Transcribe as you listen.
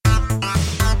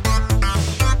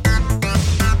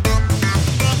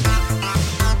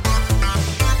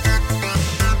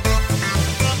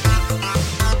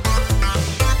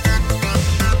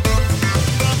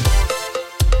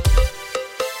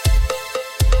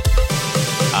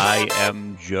I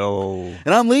am Joe.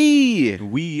 And I'm Lee.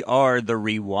 We are the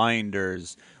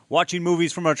Rewinders, watching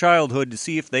movies from our childhood to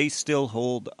see if they still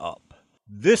hold up.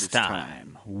 This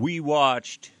time, we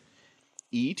watched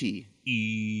E.T.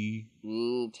 E.T.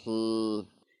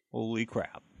 Holy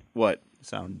crap. What?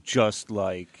 Sound just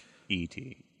like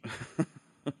E.T.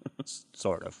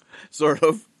 Sort of. Sort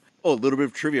of. Oh, a little bit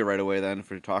of trivia right away then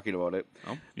for talking about it.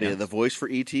 Oh, yes. The voice for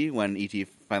E.T., when E.T.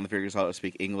 finally figures out how to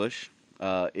speak English,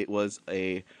 it was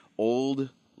a old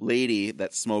lady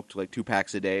that smoked like 2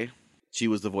 packs a day. She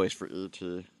was the voice for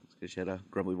E.T. because she had a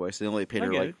grumbly voice. They only paid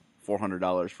her like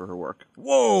 $400 for her work.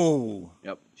 Whoa!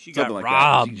 Yep. She Something got like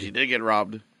robbed. That. She did get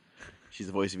robbed. She's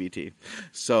the voice of E.T.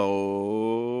 So...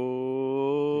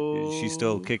 Is she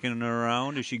still kicking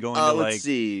around? Is she going to let's like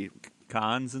see.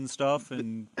 cons and stuff?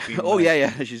 And Oh,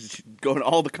 yeah. She's going to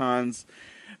all the cons,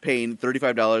 paying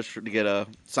 $35 to get a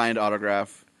signed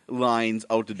autograph, lines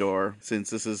out the door, since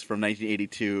this is from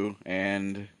 1982,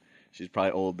 and she's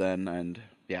probably old then, and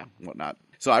yeah, whatnot.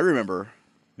 So I remember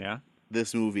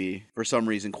this movie, for some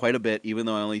reason, quite a bit, even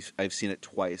though I've seen it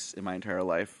twice in my entire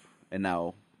life, and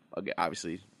now,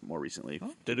 obviously, more recently.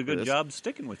 Oh, did a good job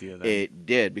sticking with you then. It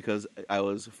did, because I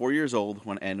was 4 years old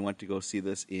and went to go see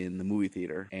this in the movie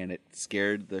theater, and it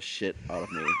scared the shit out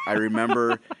of me. I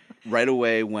remember right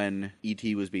away when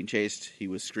E.T. was being chased, he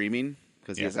was screaming,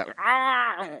 because he has that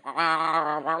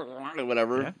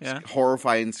whatever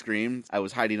horrifying scream. I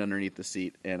was hiding underneath the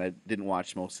seat, and I didn't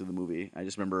watch most of the movie. I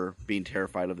just remember being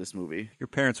terrified of this movie. Your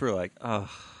parents were like, "Oh,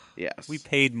 yes, we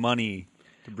paid money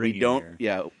to bring you here."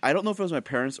 Yeah, I don't know if it was my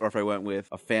parents or if I went with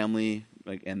a family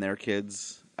and their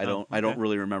kids. I don't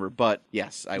really remember, but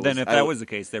yes, I was. Then if that was the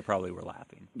case, they probably were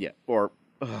laughing. Yeah, or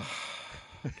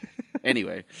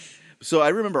anyway. So I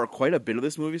remember quite a bit of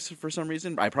this movie for some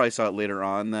reason. I probably saw it later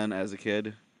on then as a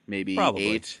kid, maybe probably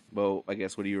 8. Well, I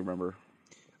guess, what do you remember?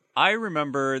 I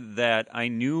remember that I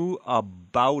knew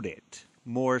about it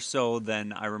more so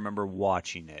than I remember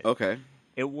watching it. Okay.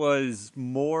 It was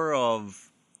more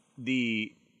of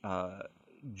the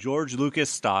George Lucas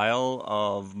style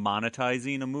of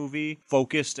monetizing a movie,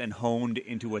 focused and honed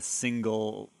into a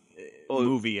single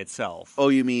movie itself. Oh,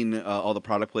 you mean all the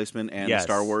product placement and the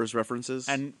Star Wars references?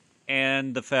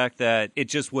 And the fact that it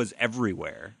just was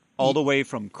everywhere. All the way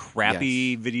from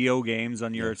crappy video games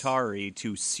on your Atari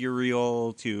to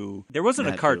cereal to... There wasn't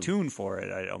a cartoon for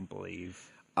it, I don't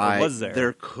believe. Or was there?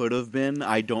 There could have been.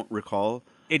 I don't recall.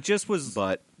 It just was...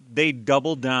 But they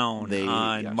doubled down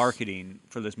on marketing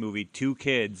for this movie to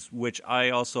kids, which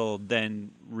I also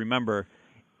then remember...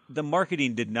 The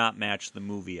marketing did not match the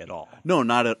movie at all. No,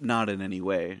 not in any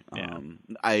way. Yeah.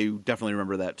 I definitely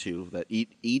remember that too. That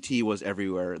E.T. was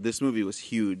everywhere. This movie was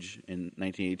huge in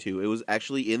 1982. It was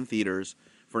actually in theaters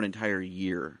for an entire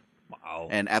year. Wow!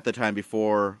 And at the time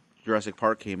before Jurassic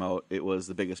Park came out, it was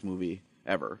the biggest movie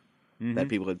ever. Mm-hmm.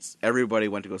 That everybody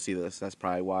went to go see this. That's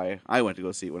probably why I went to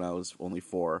go see it when I was only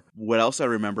 4. What else I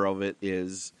remember of it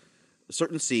is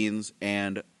certain scenes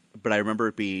But I remember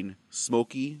it being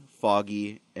smoky,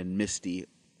 foggy, and misty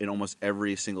in almost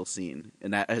every single scene.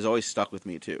 And that has always stuck with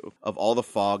me, too. Of all the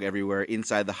fog everywhere,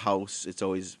 inside the house, it's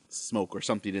always smoke or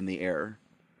something in the air.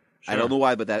 Sure. I don't know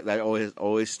why, but that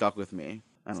always stuck with me.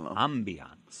 I don't know.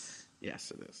 Ambiance.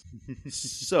 Yes, it is.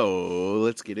 So,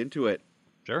 let's get into it.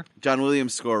 Sure. John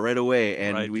Williams score right away,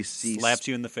 and we see... Slaps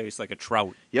you in the face like a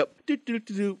trout. Yep.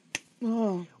 Do-do-do-do.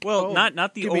 Oh,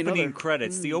 not the opening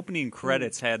credits. The opening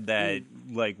credits had that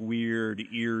like weird,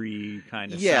 eerie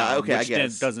kind of sound, which I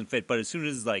guess doesn't fit. But as soon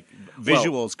as like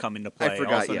visuals come into play, all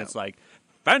of a sudden it's like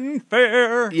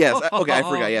fanfare. Yes, okay, I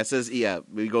forgot. Yeah, it says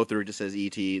we go through. It just says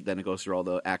E.T. Then it goes through all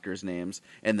the actors' names,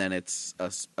 and then it's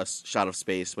a shot of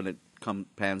space when it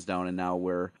pans down, and now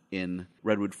we're in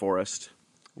Redwood Forest,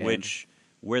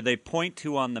 where they point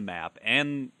to on the map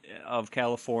and of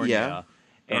California. Yeah.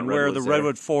 And where the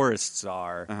redwood forests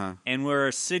are, and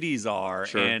where cities are,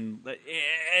 and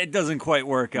it doesn't quite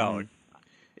work out.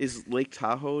 Is Lake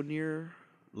Tahoe near?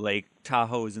 Lake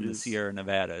Tahoe is in the Sierra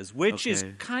Nevadas, which is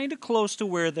kind of close to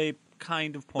where they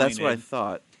kind of pointed. That's what I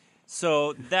thought.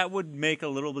 So that would make a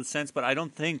little bit of sense, but I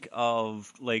don't think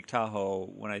of Lake Tahoe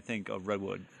when I think of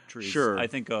redwood trees. Sure. I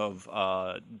think of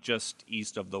just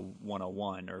east of the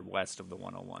 101 or west of the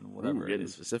 101, whatever it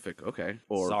is. Specific, okay.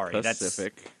 Or Sorry,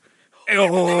 Pacific.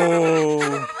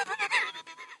 Oh.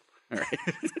 All right.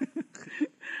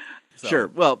 Sure.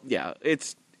 Well, yeah,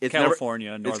 it's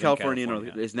California. It's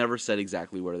California. It's never said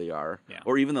exactly where they are,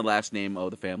 or even the last name of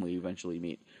the family you eventually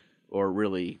meet, or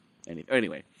really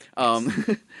anyway.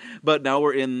 But now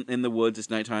we're in the woods. It's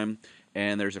nighttime,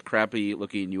 and there's a crappy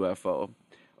looking UFO.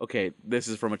 okay, this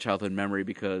is from a childhood memory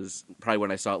because probably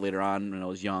when I saw it later on when I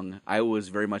was young, I was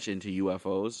very much into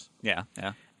UFOs. Yeah.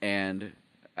 And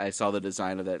I saw the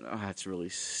design of that. Oh, that's really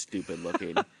stupid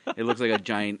looking. It looks like a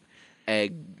giant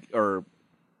egg or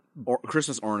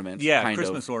Christmas ornament. Yeah, kind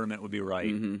Christmas of. ornament would be right.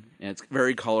 Mm-hmm. And it's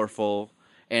very colorful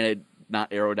and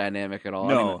not aerodynamic at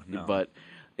all. No. But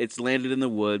it's landed in the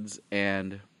woods,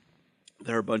 and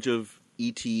there are a bunch of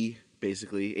ET,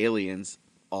 basically aliens,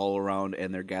 all around,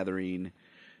 and they're gathering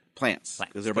plants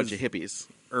because they're a bunch of hippies,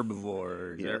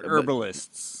 herbivores,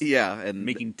 herbalists. And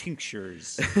making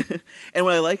tinctures. And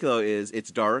what I like though is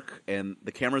it's dark, and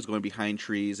the camera's going behind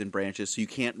trees and branches, so you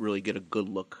can't really get a good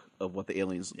look of what the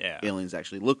aliens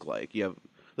actually look like. You have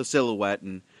the silhouette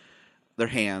and their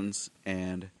hands,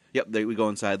 and we go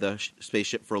inside the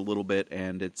spaceship for a little bit,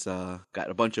 and it's got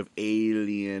a bunch of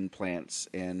alien plants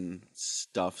and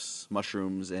stuffs,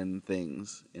 mushrooms and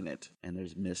things in it. And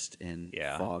there's mist and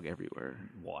fog everywhere.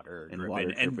 Water and dripping.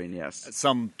 Water dripping, yes.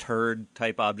 Some turd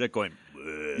type object going...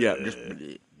 Yeah, just...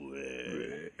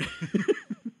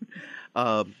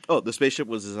 the spaceship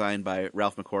was designed by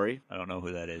Ralph McQuarrie. I don't know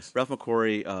who that is. Ralph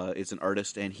McQuarrie is an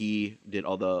artist, and he did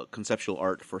all the conceptual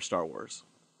art for Star Wars.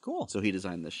 Cool. So he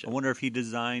designed this ship. I wonder if he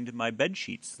designed my bed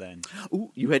sheets then. Ooh,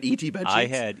 you had E.T. bed sheets? I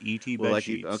had E.T. bed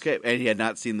sheets. Okay, and he had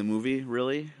not seen the movie,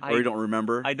 really? Or you don't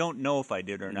remember? I don't know if I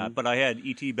did or not, but I had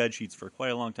E.T. bed sheets for quite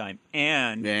a long time.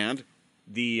 And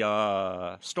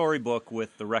the storybook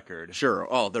with the record. Sure.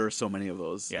 Oh, there are so many of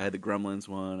those. Yeah. I had the Gremlins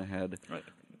one. I had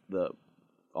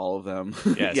all of them.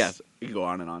 Yes. Yes. You can go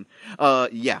on and on.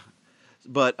 Yeah.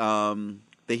 But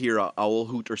they hear an owl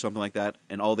hoot or something like that,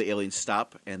 and all the aliens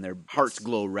stop, and their hearts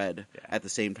glow red at the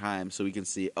same time, so we can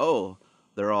see,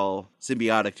 they're all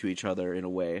symbiotic to each other in a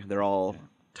way. They're all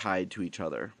tied to each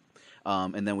other.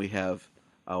 And then we have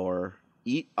our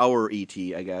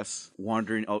E.T., I guess,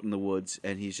 wandering out in the woods,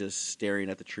 and he's just staring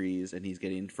at the trees, and he's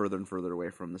getting further and further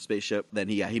away from the spaceship. Then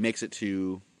he makes it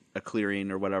to a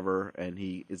clearing or whatever, and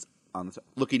he is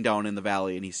looking down in the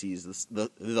valley, and he sees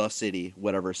the city,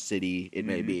 whatever city it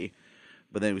may be.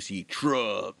 But then we see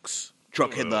truck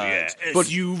headlights,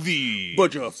 SUV,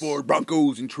 bunch of Ford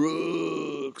Broncos and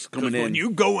trucks coming in. When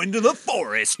you go into the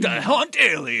forest to hunt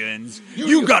aliens,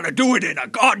 you gotta do it in a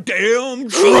goddamn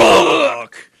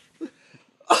truck.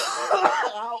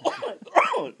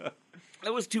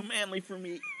 That was too manly for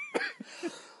me.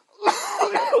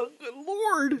 Good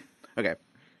Lord. Okay.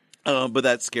 But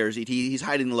that scares E.T. He's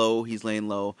hiding low. He's laying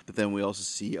low. But then we also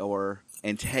see our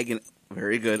antagonist.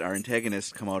 Very good. Our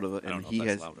antagonist come out of it. I don't and know he if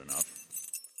that's has loud enough.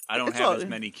 I don't have as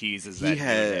many keys as that. He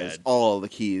has all the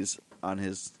keys on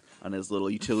his little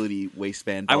utility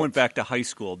waistband belt. I went back to high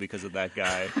school because of that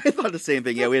guy. I thought the same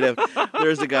thing. Yeah,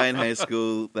 there's a guy in high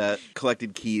school that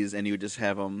collected keys, and he would just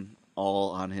have them all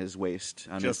on his waist,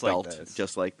 on his belt,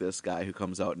 just like this guy who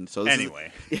comes out. And so this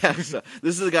so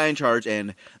this is the guy in charge,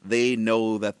 and they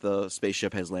know that the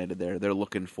spaceship has landed there. They're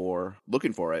looking for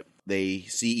it. They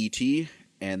see E.T.,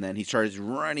 and then he starts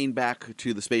running back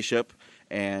to the spaceship.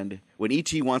 And when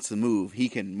E.T. wants to move, he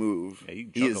can move. Yeah,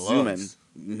 he is zooming.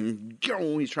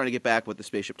 Mm-hmm. He's trying to get back, but the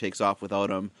spaceship takes off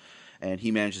without him, and he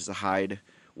manages to hide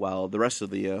while the rest of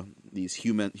these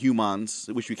humans,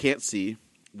 which we can't see,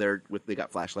 they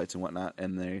got flashlights and whatnot,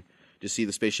 and they just see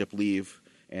the spaceship leave,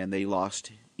 and they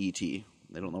lost E.T.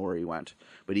 They don't know where he went,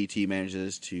 but E.T.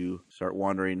 manages to start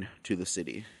wandering to the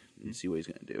city and see what he's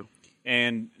going to do.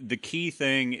 And the key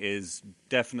thing is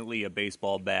definitely a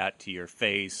baseball bat to your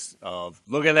face of,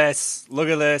 look at this, look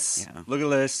at this, look at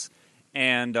this.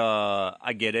 And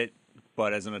I get it,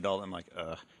 but as an adult, I'm like,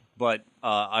 ugh. But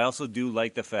I also do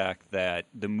like the fact that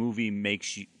the movie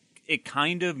it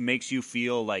kind of makes you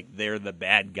feel like they're the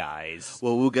bad guys.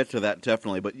 Well, we'll get to that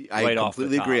definitely, but I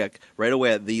completely agree. Right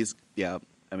away at these,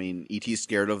 E.T.'s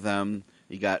scared of them.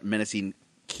 You got menacing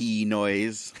key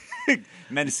noise.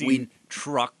 Menacing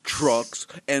trucks,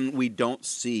 and we don't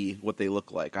see what they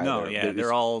look like either. No, yeah,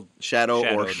 they're all shadowed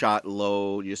or shot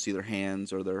low. You just see their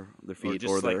hands or their feet, or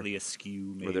just slightly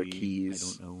askew, maybe. Or their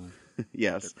keys. I don't know.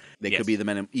 Yes, they could be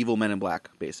the evil men in black.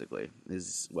 Basically,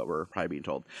 is what we're probably being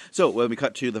told. So when we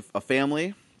cut to a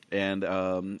family, and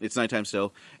it's nighttime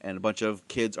still, and a bunch of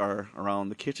kids are around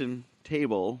the kitchen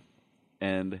table,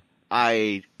 and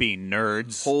being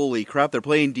nerds. Holy crap, they're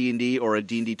playing D&D or a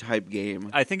D&D type game.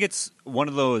 I think it's one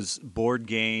of those board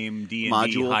game D&D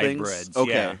module hybrids. Things?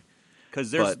 Okay.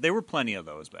 Because there were plenty of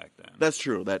those back then. That's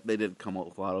true. That they did come up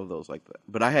with a lot of those like that.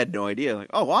 But I had no idea. Like,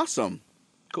 oh, awesome.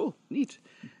 Cool. Neat.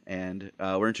 And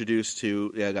we're introduced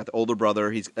to, got the older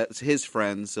brother. That's his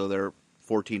friends, so they're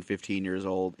 14, 15 years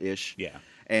old-ish. Yeah.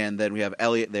 And then we have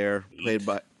Elliot there, played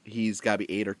by, he's got to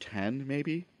be 8 or 10,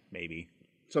 maybe? Maybe.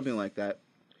 Something like that.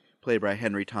 played by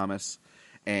Henry Thomas.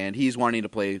 And he's wanting to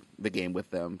play the game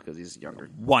with them because he's younger.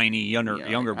 Whiny younger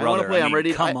I brother. want to play. I'm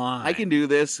ready. Come on. I can do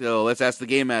this. So let's ask the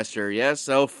game master. Yes.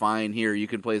 Oh, fine. Here, you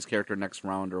can play his character next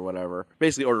round or whatever.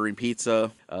 Basically ordering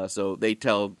pizza. So they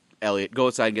tell Elliot, go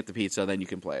outside and get the pizza, then you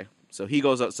can play. So he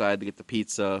goes outside to get the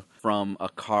pizza from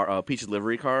a pizza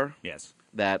delivery car. Yes.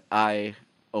 That I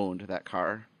owned that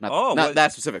car. Not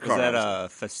that specific car. Was that a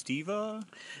Festiva?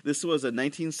 This was a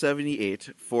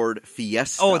 1978 Ford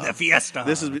Fiesta. Oh, the Fiesta.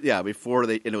 This is before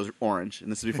and it was orange, and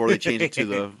this is before they changed it to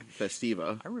the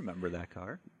Festiva. I remember that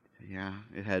car. Yeah,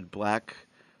 it had black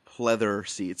pleather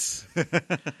seats.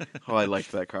 Oh, I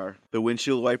liked that car. The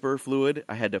windshield wiper fluid,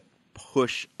 I had to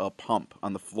push a pump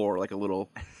on the floor like a little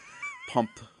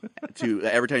pump to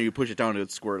every time you push it down it would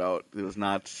squirt out. It was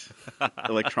not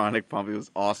electronic pump. It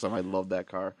was awesome. I loved that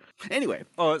car. Anyway.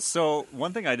 Oh, so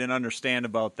one thing I didn't understand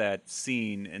about that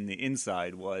scene in the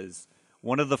inside was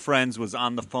one of the friends was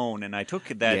on the phone, and I took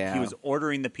it that he was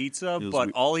ordering the pizza,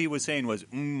 but all he was saying was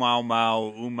mau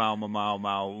mau, mau mau mau,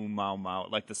 mau mau,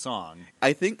 like the song.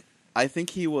 I think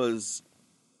he was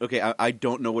okay. I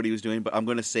don't know what he was doing, but I'm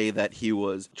going to say that he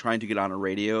was trying to get on a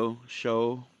radio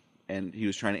show. And he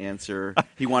was trying to answer.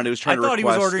 He was trying to request. I thought he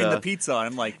was ordering the pizza.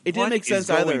 I'm like, it didn't make sense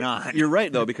either. On? You're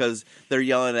right though, because they're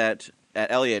yelling at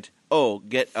Elliot. Oh,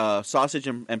 get sausage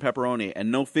and pepperoni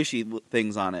and no fishy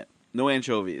things on it, no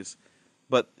anchovies.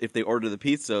 But if they order the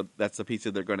pizza, that's the pizza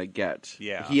they're going to get.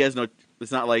 Yeah, he has no.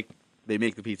 It's not like they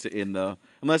make the pizza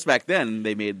unless back then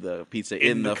they made the pizza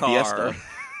in the Fiesta.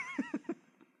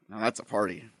 Now that's a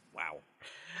party.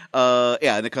 Wow.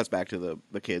 Yeah, and it cuts back to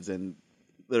the kids and.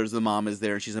 There's the mom is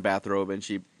there, and she's in a bathrobe, and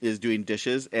she is doing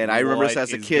dishes. And I remember this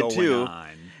as a kid, too.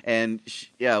 And,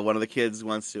 one of the kids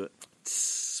wants to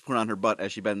put on her butt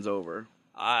as she bends over.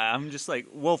 I'm just like,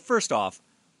 well, first off,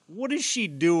 what is she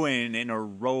doing in a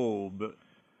robe,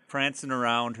 prancing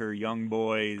around her young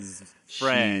boy's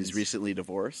friends? She's recently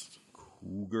divorced.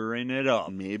 Cougaring it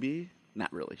up. Maybe.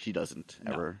 Not really. She doesn't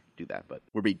ever do that, but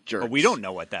we're being jerks. But we don't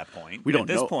know at that point. We don't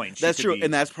know. At this point, that's true,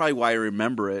 and that's probably why I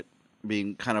remember it.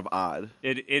 Being kind of odd.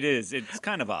 It is. It's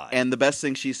kind of odd. And the best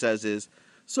thing she says is,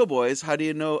 so boys, how do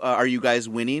you know, are you guys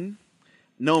winning?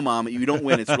 No, Mom, you don't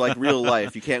win. It's like real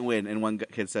life. You can't win. And one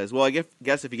kid says, well, I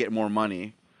guess if you get more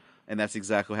money. And that's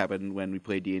exactly what happened when we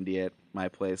played D&D at my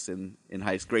place in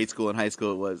grade school and high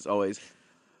school. It was always,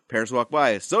 parents walk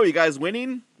by, so you guys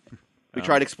winning? We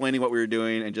tried explaining what we were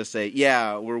doing and just say,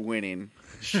 yeah, we're winning.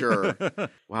 Sure.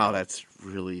 Wow, that's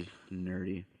really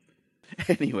nerdy.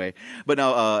 Anyway, but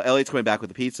now Elliot's coming back with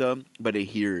the pizza, but he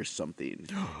hears something.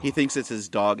 He thinks it's his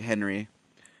dog, Henry.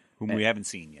 Whom we haven't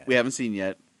seen yet. We haven't seen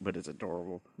yet, but it's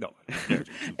adorable. No.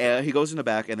 He goes in the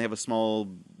back, and they have a small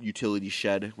utility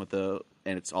shed and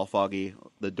it's all foggy.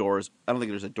 The doors, I don't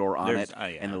think there's a door on it,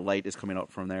 and the light is coming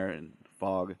out from there, and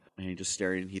fog. And he's just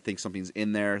staring. He thinks something's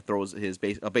in there, throws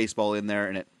a baseball in there,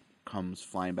 and it comes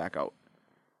flying back out.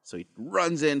 So he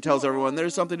runs in, tells everyone,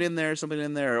 there's something in there, something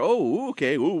in there. Oh,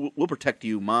 okay, we'll protect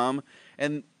you, Mom.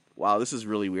 And, wow, this is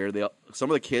really weird. Some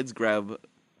of the kids grab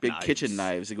big kitchen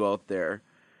knives to go out there.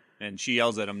 And she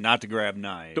yells at them not to grab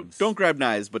knives. Don't grab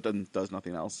knives, but then does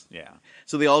nothing else. Yeah.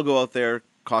 So they all go out there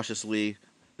cautiously.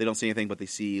 They don't see anything, but they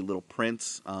see little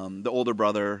prints. The older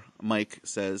brother, Mike,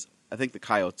 says, I think the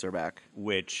coyotes are back.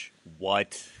 Which,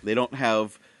 what? They don't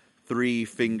have...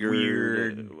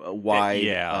 3-fingered,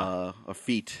 wide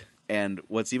feet. And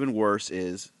what's even worse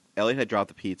is Elliot had dropped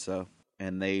the pizza,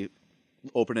 and they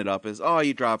open it up as, oh,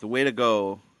 you dropped it. Way to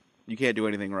go. You can't do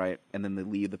anything right. And then they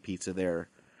leave the pizza there.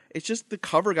 It's just the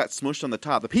cover got smushed on the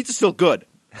top. The pizza's still good.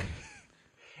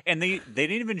 And they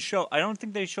didn't even show, I don't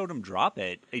think they showed him drop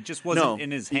it. It just wasn't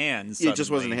in his hands. It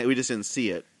just wasn't, we just didn't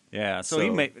see it. Yeah,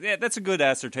 so that's a good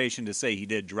assertion to say he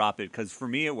did drop it, because for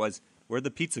me it was, where'd the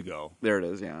pizza go? There it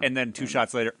is, yeah. And then 2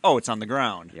 shots later, oh, it's on the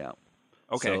ground. Yeah.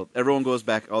 Okay. So everyone goes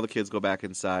back, all the kids go back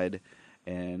inside,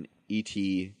 and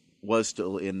E.T. was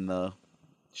still in the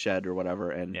shed or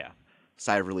whatever, and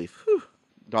sigh of relief. Whew.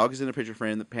 Dog is in a picture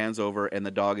frame that pans over, and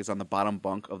the dog is on the bottom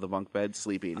bunk of the bunk bed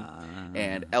sleeping.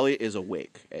 And Elliot is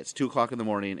awake. It's 2 o'clock in the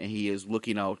morning, and he is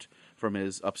looking out from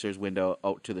his upstairs window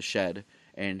out to the shed,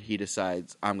 and he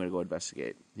decides, I'm going to go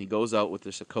investigate. He goes out with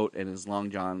just a coat and his long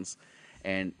johns,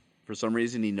 and for some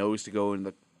reason, he knows to go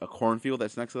in a cornfield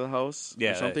that's next to the house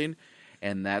or something.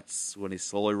 And that's when he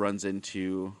slowly runs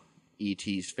into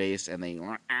E.T.'s face, and they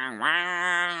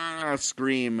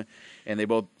scream, and they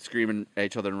both scream at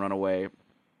each other and run away.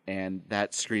 And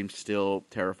that scream still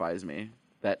terrifies me.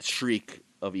 That shriek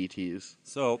of E.T.'s.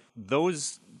 So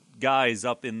those guys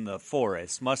up in the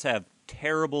forest must have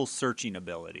terrible searching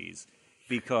abilities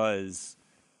because,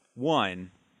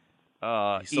 one,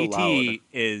 He's so E.T. loud.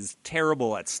 is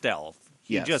terrible at stealth.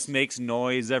 He Yes. just makes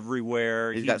noise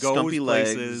everywhere. He's he got goes stumpy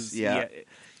legs, places. yeah.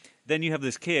 Then you have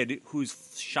this kid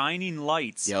who's shining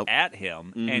lights Yep. at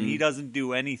him, and Mm-hmm. he doesn't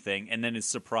do anything, and then is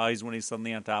surprised when he's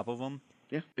suddenly on top of him.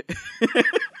 Yeah.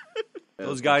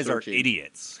 Those guys are searching.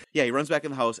 idiots. Yeah, he runs back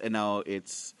in the house, and now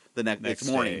it's Next it's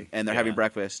morning, day, and they're yeah. having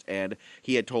breakfast. And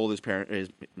he had told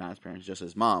not his parents, just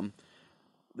his mom,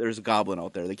 there's a goblin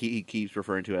out there. He keeps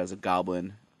referring to it as a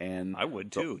goblin, and I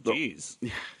would too. the- Jeez.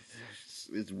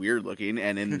 it's weird looking,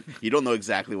 and you don't know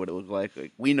exactly what it looks like.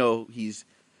 Like, we know he's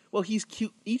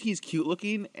cute. E.T.'s cute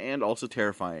looking and also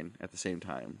terrifying at the same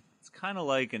time. It's kind of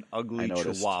like an ugly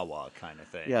noticed. chihuahua kind of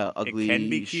thing. Yeah, ugly, It can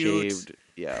be cute. shaved.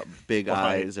 Yeah, big But-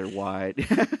 eyes are wide.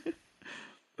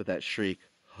 But that shriek.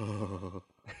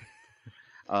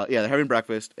 Yeah, they're having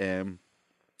breakfast, and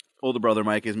older brother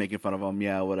Mike is making fun of him.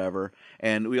 Yeah, whatever.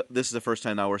 And this is the first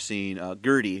time now we're seeing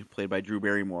Gertie, played by Drew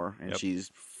Barrymore, and Yep.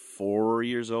 she's 4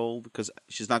 years old because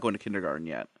she's not going to kindergarten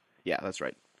yet. Yeah, that's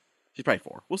right. She's probably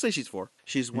 4. We'll say she's 4.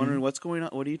 She's wondering what's going on.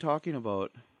 What are you talking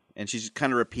about? And she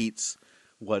kind of repeats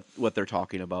what they're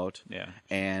talking about. Yeah.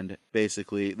 And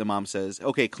basically, the mom says,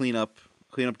 "Okay, clean up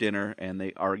dinner," and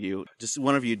they argue. Just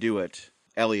one of you do it.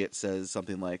 Elliot says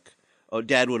something like, "Oh,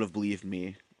 Dad would have believed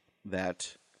me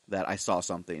that I saw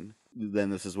something." Then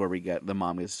this is where we get the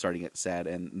mom is starting to get sad,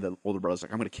 and the older brother's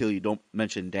like, "I'm going to kill you. Don't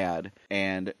mention Dad."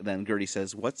 And then Gertie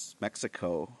says, "What's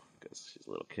Mexico?" Because she's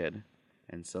a little kid.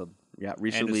 And so, yeah, And a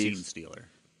recently scene stealer.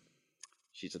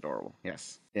 she's adorable.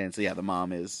 Yes. And so, yeah, the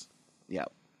mom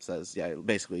says,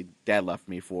 basically, Dad left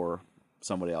me for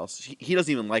somebody else. He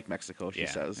doesn't even like Mexico, she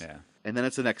says. Yeah. And then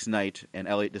it's the next night, and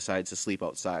Elliot decides to sleep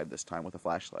outside this time with a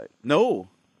flashlight. No,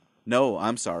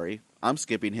 I'm sorry. I'm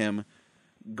skipping him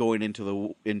going into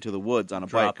the woods on a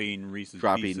bike. Dropping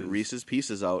Reese's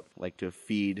Pieces out, like to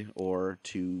feed or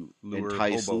to Lure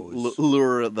entice, hobos.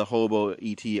 lure the hobo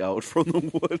E.T. out from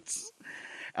the woods.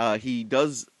 He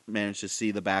does manage to see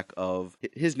the back of...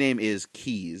 His name is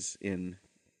Keys in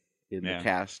the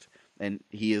cast, and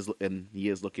he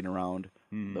is looking around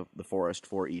the forest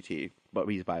for E.T., but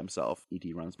he's by himself.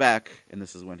 E.T. runs back, and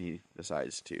this is when he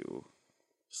decides to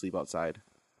sleep outside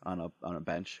on a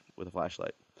bench with a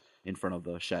flashlight in front of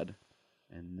the shed,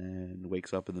 and then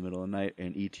wakes up in the middle of the night,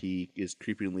 and E.T. is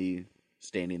creepily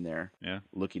standing there,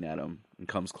 looking at him, and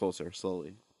comes closer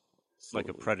slowly. Like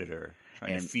a predator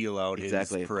trying And to feel out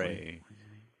exactly. his prey.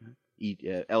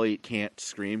 Elliot can't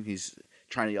scream. He's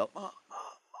trying to yell, "Mom, Mom,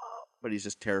 Mom," but he's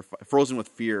just terrified, frozen with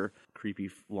fear.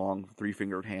 Creepy, long,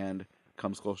 3-fingered hand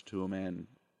comes close to him and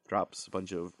drops a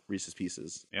bunch of Reese's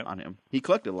Pieces on him. He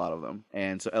collected a lot of them,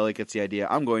 and so Elliot gets the idea.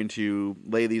 I'm going to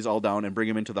lay these all down and bring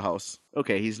him into the house.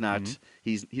 Okay, he's not.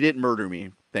 He didn't murder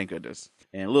me, thank goodness.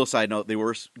 And a little side note: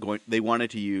 they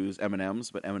wanted to use M&Ms,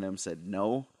 but M&M said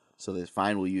no. So they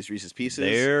fine. We'll use Reese's Pieces.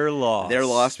 They're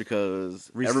lost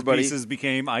because Reese's everybody Pieces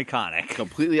became iconic.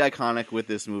 completely iconic with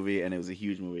this movie, and it was a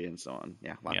huge movie and so on.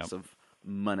 Yeah, lots of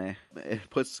money. It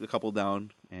puts a couple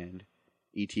down, and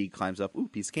E.T. climbs up. Ooh,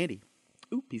 piece of candy.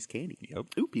 Ooh, piece of candy. Yep.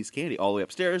 Ooh, piece of candy. All the way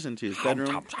upstairs into his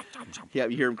bedroom. Yeah,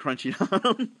 you hear him crunching on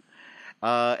him.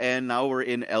 And now we're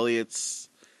in Elliot's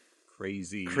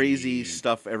crazy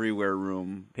stuff everywhere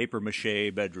room. Paper mache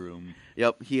bedroom.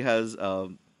 Yep, he has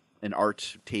an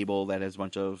art table that has a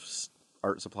bunch of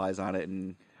art supplies on it,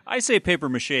 and I say paper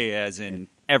mache as in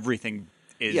everything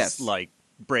is Yes. like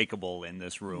breakable in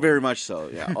this room. very much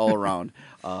so. Yeah, all around.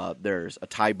 There's a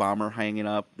TIE bomber hanging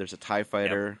up. There's a TIE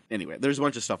fighter. Anyway, there's a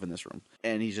bunch of stuff in this room,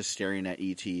 and he's just staring at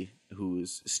E.T.,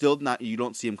 who's still not. You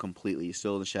don't see him completely. He's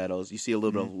still in the shadows. You see a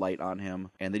little bit of light on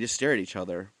him, and they just stare at each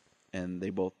other, and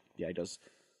they both. Yeah, he does.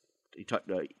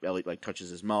 Elliot touches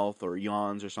his mouth or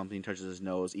yawns or something, touches his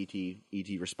nose.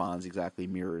 E.T. responds exactly,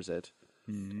 mirrors it,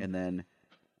 and then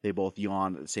they both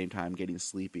yawn at the same time, getting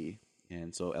sleepy.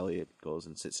 And so Elliot goes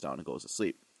and sits down and goes to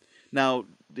sleep. Now,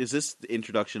 is this the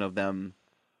introduction of them?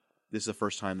 This is the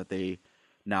first time that they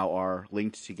now are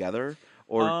linked together,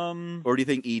 or do you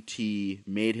think E.T.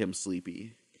 made him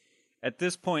sleepy? At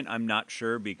this point, I'm not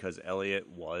sure because Elliot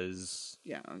was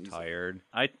tired.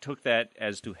 I took that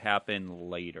as to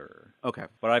happen later. Okay.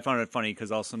 But I found it funny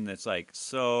because all of a sudden it's like,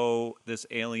 so this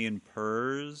alien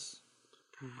purrs?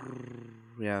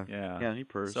 Yeah, he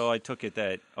purrs. So I took it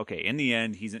that, okay, in the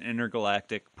end, he's an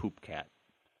intergalactic poop cat.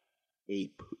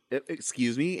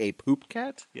 Excuse me, a poop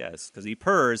cat? Yes, because he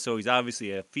purrs, so he's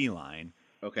obviously a feline.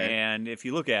 Okay. And if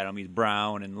you look at him, he's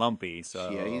brown and lumpy. So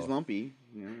Yeah, he's lumpy.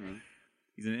 Yeah.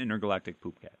 he's an intergalactic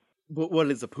poop cat. But what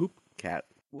is a poop cat?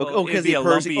 Well, because it'd be he a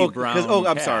purrs. lumpy brown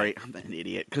I'm cat. sorry, I'm an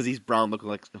idiot. Because he's brown,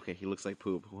 he looks like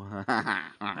poop.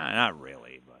 Not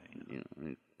really, but You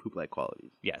know, poop-like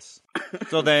qualities. Yes.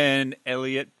 So then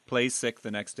Elliot plays sick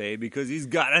the next day because he's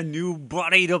got a new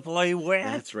buddy to play with.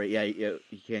 That's right. Yeah,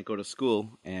 he can't go to school,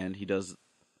 and he does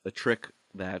a trick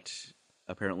that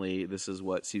apparently this is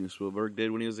what Steven Spielberg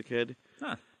did when he was a kid.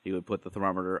 Huh. He would put the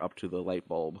thermometer up to the light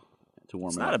bulb to warm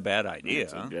It's it not up. a bad idea.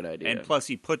 It's a good idea. And plus,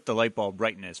 he put the light bulb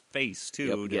right in his face, too.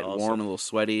 Yep, get warm and a little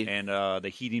sweaty. And the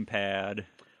heating pad.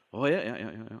 Oh,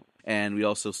 yeah. And we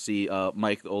also see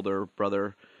Mike, the older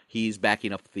brother, he's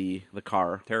backing up the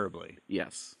car. Terribly.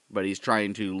 Yes. But he's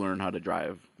trying to learn how to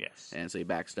drive. Yes. And so he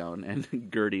backs down.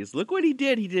 And Gertie's, look what he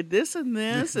did. He did this and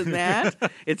this and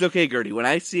that. It's okay, Gertie. When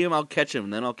I see him, I'll catch him.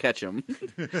 Then I'll catch him.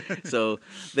 So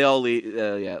they all leave.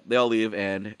 They all leave,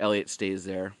 and Elliot stays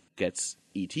there, gets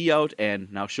E.T. out,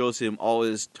 and now shows him all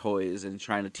his toys and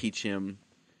trying to teach him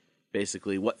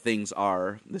basically what things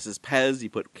are. This is Pez. You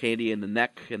put candy in the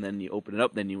neck, and then you open it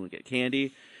up, then you get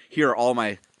candy. Here are all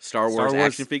my Star Wars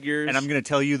action figures. And I'm going to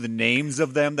tell you the names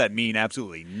of them that mean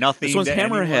absolutely nothing. This one's to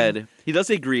Hammerhead. Anyone. He does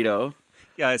say Greedo.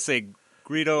 Yeah, I say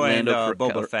Greedo and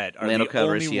Boba Fett are Lando the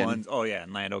only Calrissian. ones. Oh, yeah,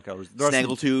 and Lando Calrissian.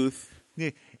 Snaggletooth. Yeah,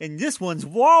 and this one's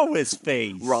Walrus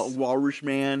Face. Walrus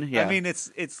Man. Yeah. I mean,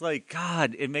 it's like,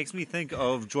 God, it makes me think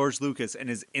of George Lucas and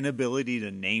his inability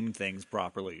to name things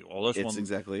properly. Well,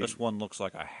 this one looks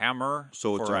like a hammer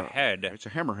for a head. It's a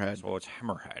hammerhead. So it's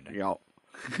Hammerhead. Yeah.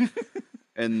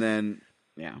 And then,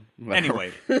 yeah.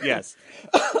 Anyway, yes.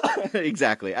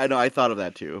 Exactly. I know. I thought of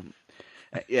that too.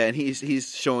 Yeah, and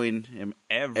he's showing him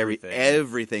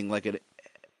everything like it.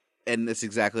 And that's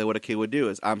exactly what a kid would do.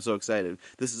 Is I'm so excited.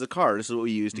 This is a car. This is what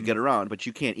we use to get around. But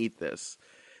you can't eat this.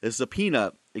 This is a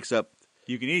peanut. Except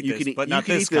you can eat this, but not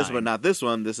this kind. But not this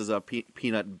one. This is a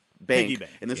peanut bank.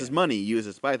 Bank. And this is money. You use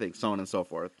it to buy things, so on and so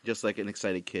forth. Just like an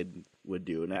excited kid would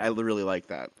do. And I really like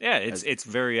that. Yeah, it's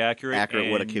very accurate. Accurate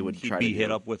what a kid would try to do. He'd be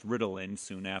hit up with Ritalin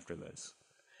soon after this.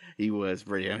 He was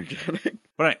pretty energetic.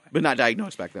 But not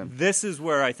diagnosed back then. This is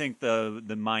where I think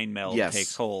the mind meld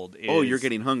takes hold. Oh, you're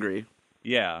getting hungry.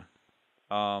 Yeah.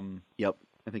 Yep,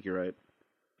 I think you're right.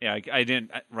 Yeah, I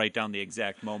didn't write down the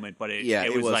exact moment, but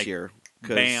it was like here.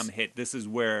 Bam, hit. This is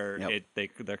where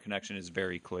their connection is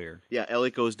very clear. Yeah,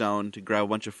 Elliot goes down to grab a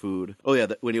bunch of food. Oh yeah,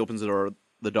 when he opens the door,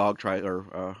 the dog tries,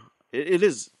 or it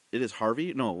is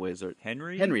Harvey. No, wait, is it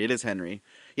Henry? Henry, it is Henry.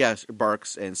 Yes,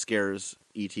 barks and scares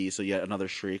E.T. So yet another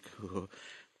shriek.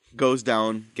 Goes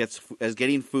down,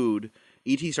 getting food.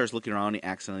 E.T. starts looking around. He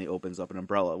accidentally opens up an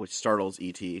umbrella, which startles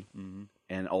E.T.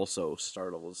 And also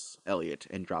startles Elliot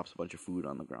and drops a bunch of food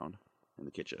on the ground in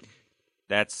the kitchen.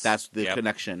 That's the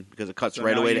connection, because it cuts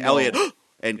right away to Elliot,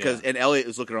 and Elliot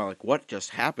is looking around like, what just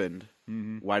happened?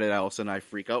 Why did all of a sudden I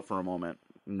freak out for a moment?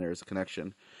 And there's a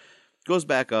connection. Goes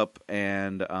back up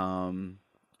and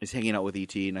is hanging out with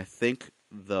E.T. And I think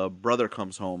the brother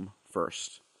comes home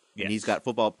first. Yes. And he's got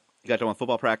football. He got done with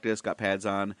football practice, got pads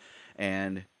on,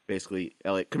 and basically,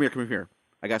 Elliot, come here.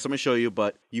 I got something to show you,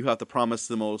 but you have to promise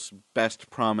the best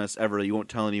promise ever. You won't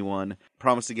tell anyone.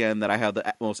 Promise again that I have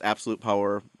the most absolute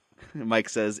power. Mike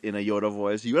says in a Yoda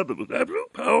voice, you have the most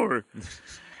absolute power.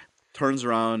 Turns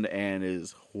around and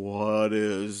is, what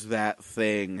is that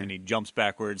thing? And he jumps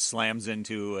backwards, slams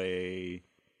into a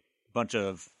bunch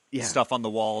of stuff on the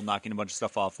wall, knocking a bunch of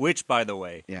stuff off, which, by the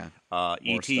way,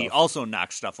 E.T. also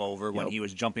knocked stuff over when he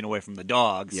was jumping away from the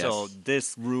dog. Yes. So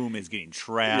this room is getting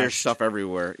trashed. There's stuff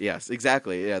everywhere. Yes,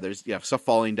 exactly. Yeah, there's stuff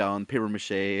falling down, paper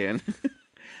mache, and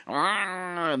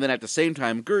and then at the same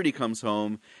time, Gertie comes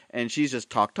home, and she's just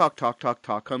talk,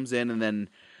 comes in, and then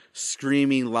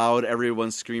screaming loud,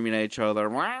 everyone's screaming at each other.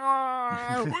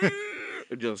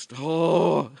 Just,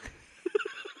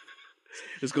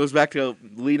 This goes back to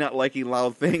Lee not liking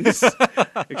loud things.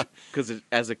 Because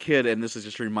as a kid, and this is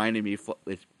just reminding me,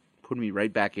 it's putting me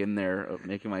right back in there, of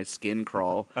making my skin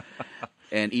crawl.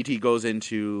 And E.T. goes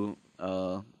into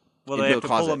they have to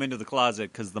pull him into the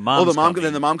closet because the mom's coming.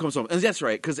 Then the mom comes home. And that's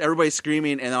right, because everybody's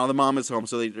screaming, and now the mom is home,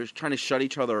 so they're trying to shut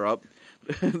each other up.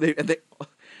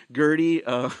 Gertie,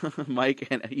 Mike,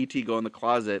 and E.T. go in the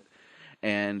closet,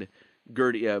 and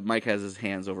Mike has his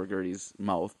hands over Gertie's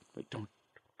mouth. Like, don't.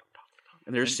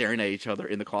 And they're staring at each other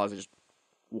in the closet, just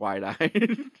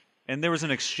wide-eyed. And there was an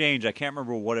exchange, I can't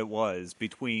remember what it was,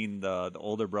 between the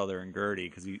older brother and Gertie,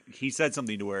 because he said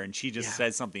something to her, and she just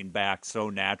said something back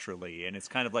so naturally, and it's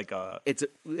kind of like I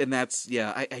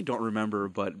don't remember,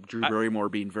 but Drew Barrymore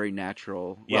being very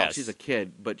natural. Well, she's a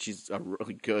kid, but she's a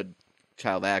really good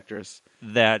child actress.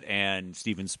 That and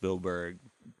Steven Spielberg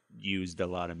used a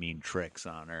lot of mean tricks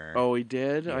on her. Oh, he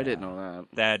did? Yeah. I didn't know that.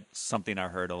 That's something I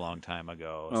heard a long time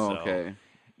ago. Oh, okay.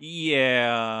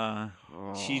 Yeah.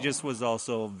 Oh. She just was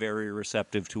also very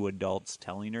receptive to adults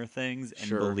telling her things and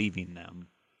believing them.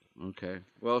 Okay.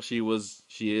 Well, she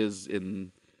is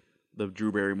in the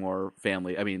Drew Barrymore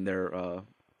family. I mean, they're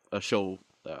a show,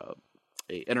 a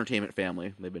entertainment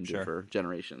family. They've been doing for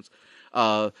generations.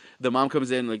 The mom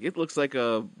comes in like, it looks like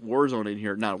a war zone in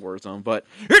here. Not a war zone, but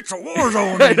It's a war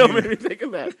zone. I know, made me think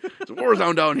of that. It's a war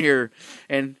zone down here.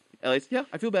 And Elliot's, yeah,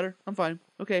 I feel better. I'm fine.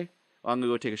 Okay. Well, I'm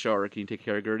gonna go take a shower. Can you take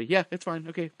care of Gertie? Yeah, it's fine.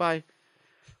 Okay, bye.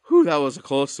 Whew, that was a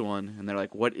close one. And they're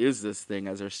like, what is this thing?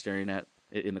 As they're staring at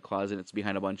it in the closet. It's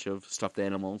behind a bunch of stuffed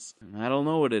animals. And I don't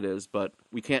know what it is, but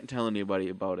we can't tell anybody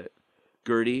about it.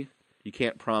 Gertie, you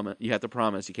can't promise. You have to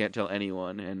promise. You can't tell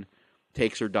anyone. And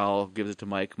takes her doll, gives it to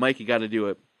Mike. Mike, you got to do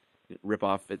it. Rip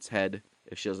off its head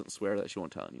if she doesn't swear that she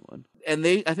won't tell anyone. And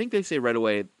I think they say right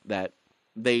away that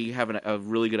they have a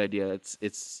really good idea.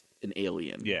 It's an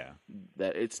alien. Yeah.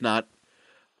 That it's not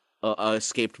a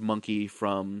escaped monkey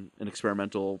from an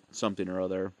experimental something or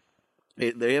other.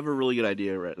 They have a really good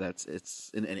idea. Right?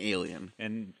 It's an alien,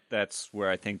 and that's where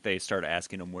I think they start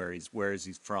asking him where is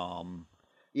he from.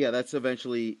 Yeah, that's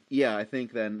eventually. Yeah, I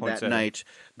think then that night,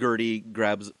 Gertie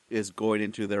is going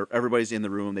into everybody's in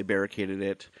the room. They barricaded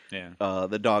it. Yeah.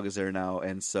 The dog is there now,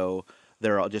 and so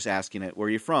they're all just asking it, "Where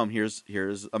are you from?" Here's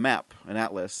a map, an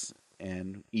atlas,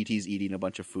 and E.T.'s eating a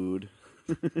bunch of food,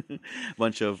 a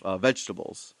bunch of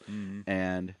vegetables,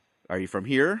 and. Are you from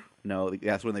here? No,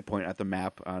 that's when they point at the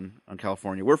map on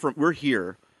California. We're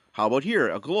here. How about here?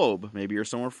 A globe. Maybe you're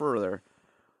somewhere further.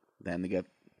 Then they get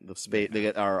the space. They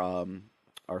get our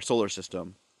solar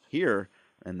system here,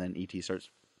 and then ET starts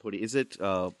putting. Is it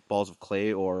balls of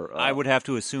clay or? I would have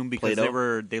to assume because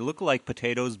Play-Doh? they look like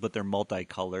potatoes, but they're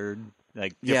multicolored,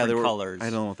 like different colors. I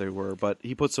don't know what they were, but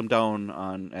he puts them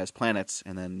down as planets,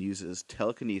 and then uses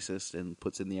telekinesis and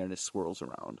puts it in the air and it swirls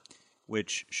around,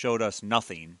 which showed us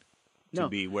nothing. To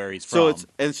be where he's from. So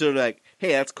it's like,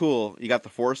 hey, that's cool. You got the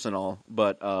Force and all,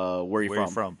 but where are you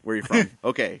from? Where are you from?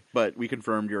 Okay, but we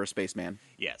confirmed you're a spaceman.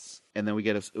 Yes. And then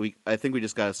I think we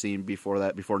just got a scene before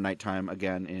that, before nighttime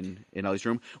again in Ellie's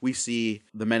room. We see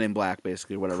the men in black,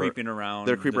 basically, whatever. Creeping around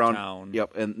They're creeping around, town.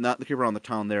 Yep, and not the creep around the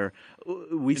town there.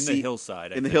 We see the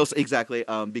hillside. The hillside, exactly,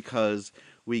 because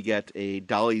we get a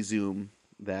dolly zoom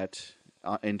that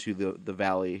into the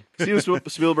valley. Steven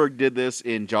Spielberg did this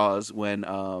in Jaws when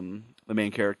the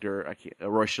main character,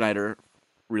 Roy Schneider,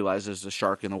 realizes there's a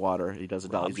shark in the water. He does a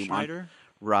dolly zoom on.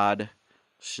 Rod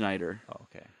Schneider. Oh,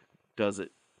 okay. Does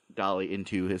it dolly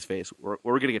into his face. We're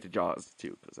going to get to Jaws,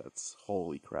 too, because that's,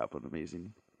 holy crap, an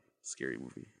amazing, scary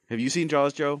movie. Have you seen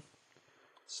Jaws, Joe?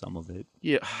 Some of it.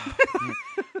 Yeah.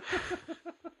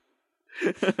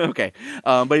 Okay.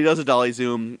 But he does a dolly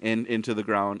zoom into the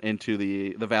ground, into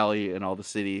the valley and all the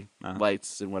city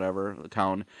lights and whatever, the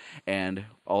town, and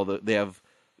they have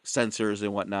sensors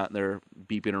and whatnot, and they're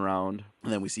beeping around.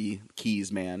 And then we see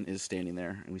Keys Man is standing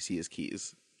there, and we see his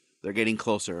keys. They're getting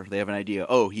closer. They have an idea.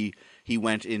 Oh, he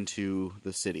went into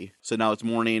the city. So now it's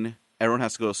morning. Everyone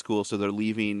has to go to school, so they're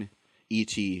leaving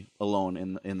E.T.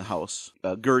 alone in the house.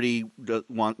 Gertie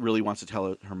really wants to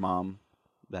tell her mom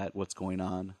that what's going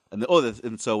on.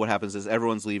 And so what happens is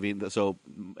everyone's leaving. So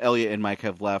Elliot and Mike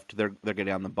have left. They're getting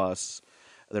on the bus.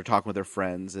 They're talking with their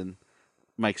friends, and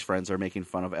Mike's friends are making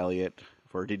fun of Elliot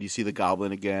for, did you see the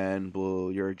goblin again?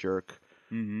 Blue, you're a jerk.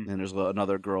 Mm-hmm. And there's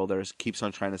another girl there keeps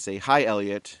on trying to say, hi,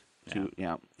 Elliot.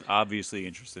 Obviously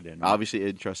interested in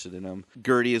him.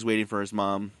 Gertie is waiting for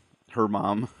her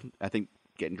mom, I think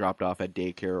getting dropped off at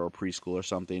daycare or preschool or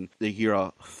something. They hear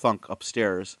a thunk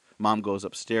upstairs. Mom goes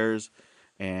upstairs,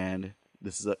 and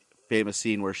this is a famous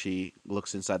scene where she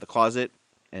looks inside the closet,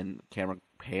 and the camera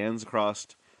pans across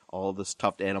all the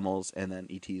stuffed animals, and then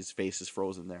E.T.'s face is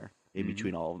frozen there in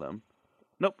between all of them.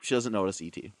 Nope, she doesn't notice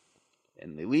E.T.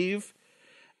 And they leave,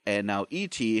 and now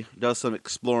E.T. does some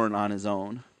exploring on his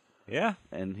own. Yeah.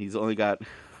 And he's only got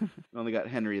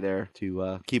Henry there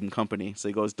to keep him company. So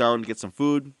he goes down to get some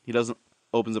food. He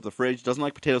opens up the fridge, doesn't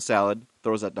like potato salad,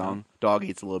 throws that down. Dog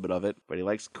eats a little bit of it, but he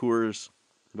likes Coors.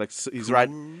 He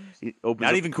opens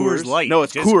not even Coors Light. No,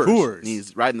 it's just Coors. And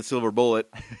he's riding the silver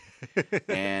bullet.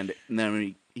 and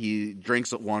then he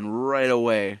drinks one right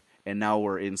away. And now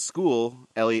we're in school.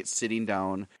 Elliot's sitting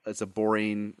down. It's a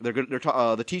boring.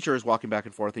 The teacher is walking back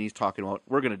and forth, and he's talking about,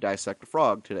 we're going to dissect a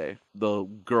frog today. The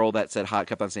girl that said hi,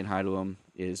 kept on saying hi to him,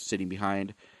 is sitting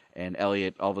behind, and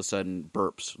Elliot all of a sudden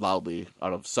burps loudly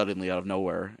suddenly out of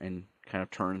nowhere, and kind of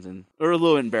turns and they're a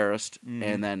little embarrassed.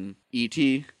 And then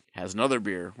E.T. has another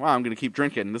beer. Wow, I'm going to keep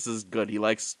drinking. This is good. He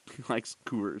likes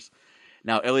Coors.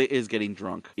 Now Elliot is getting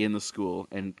drunk in the school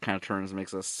and kind of turns and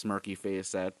makes a smirky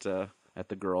face at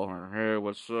the girl. Hey,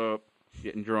 what's up?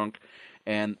 Getting drunk.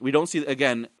 And we don't see,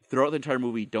 again, throughout the entire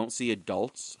movie, don't see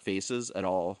adults' faces at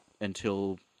all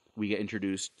until we get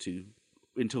introduced to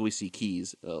until we see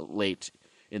Keys late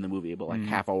in the movie, but like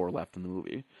half hour left in the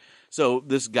movie. So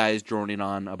this guy's droning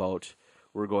on about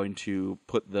we're going to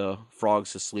put the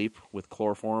frogs to sleep with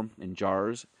chloroform in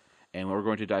jars, and we're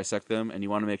going to dissect them, and you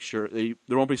want to make sure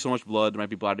there won't be so much blood, there might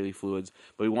be bodily fluids,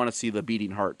 but we want to see the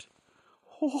beating heart.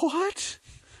 What?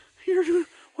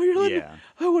 Yeah.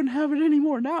 I wouldn't have it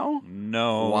anymore now.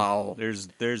 No. Wow.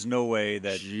 There's no way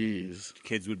that Jeez.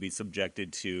 kids would be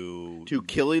subjected to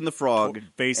killing the frog,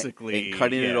 basically and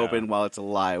cutting it open while it's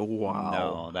alive. Wow.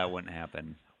 No, that wouldn't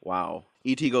happen. Wow.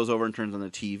 E.T. goes over and turns on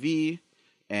the TV,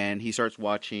 and he starts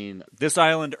watching... This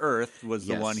Island Earth was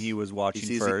the one he was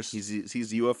watching first. He sees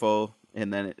the UFO,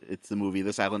 and then it's the movie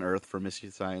This Island Earth from Mystery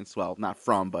Science. Well, not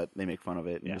from, but they make fun of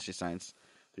it in Mystery Science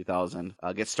 3000.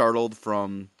 Gets startled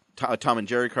from a Tom and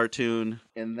Jerry cartoon,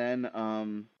 and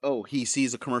then he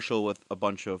sees a commercial with a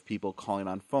bunch of people calling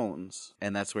on phones,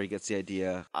 and that's where he gets the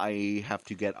idea. I have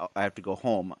to go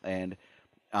home, and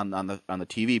on the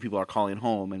TV, people are calling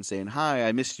home and saying, "Hi,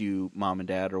 I missed you, Mom and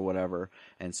Dad," or whatever.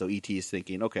 And so E.T. is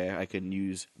thinking, okay, I can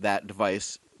use that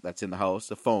device that's in the house,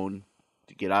 the phone,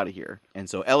 to get out of here. And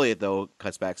so Elliot, though,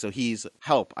 cuts back. So he's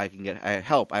help. I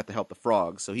have to help the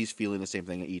frogs. So he's feeling the same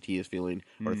thing that E.T. is feeling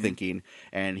or thinking.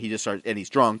 And he just starts, and he's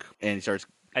drunk, and he starts.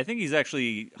 I think he's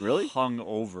actually hung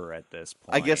over at this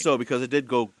point. I guess so, because it did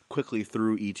go quickly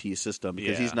through E.T.'s system,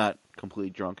 because he's not completely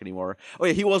drunk anymore. Oh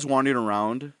yeah, he was wandering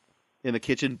around in the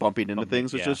kitchen, bumping into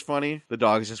things, which was funny. The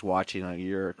dog's just watching, like,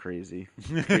 you're crazy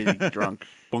drunk.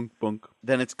 Bunk, bunk.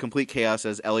 Then it's complete chaos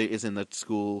as Elliot is in the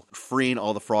school, freeing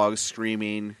all the frogs,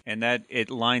 screaming. And that it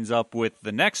lines up with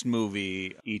the next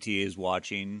movie E.T. is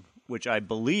watching, which I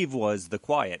believe was The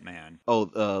Quiet Man.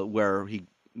 Oh, where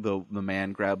the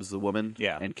man grabs the woman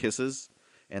and kisses.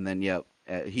 And then,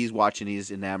 he's watching, he's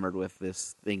enamored with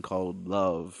this thing called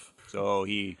love. So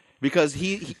Because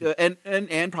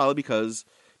and probably because...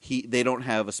 They don't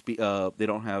have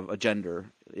a gender,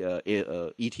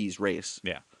 E.T.'s race,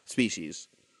 species.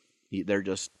 They're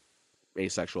just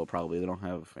asexual, probably. They don't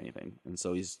have anything, and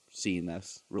so he's seeing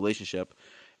this relationship.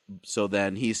 So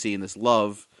then he's seeing this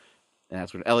love, and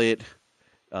that's when Elliot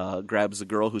grabs the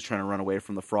girl who's trying to run away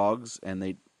from the frogs, and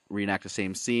they reenact the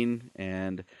same scene.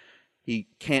 And he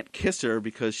can't kiss her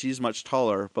because she's much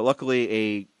taller, but luckily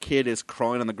a kid is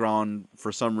crawling on the ground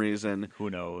for some reason. Who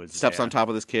knows? Steps on top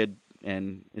of this kid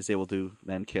and is able to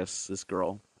then kiss this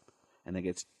girl, and then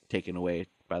gets taken away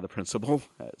by the principal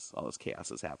as all this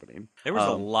chaos is happening. There was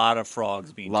a lot of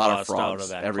frogs being tossed out of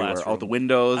that everywhere, classroom. out the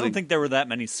windows. I don't think there were that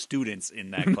many students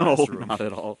in that classroom. No, not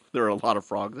at all. There are a lot of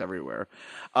frogs everywhere.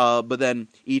 But then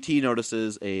E.T.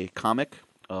 notices a comic,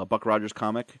 Buck Rogers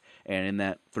comic, and in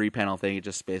that 3-panel thing, it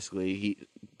just basically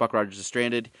Buck Rogers is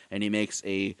stranded, and he makes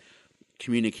a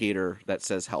communicator that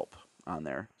says help on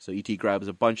there. So E.T. grabs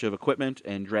a bunch of equipment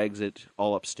and drags it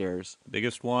all upstairs.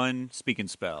 Biggest one, Speak and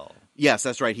Spell. Yes,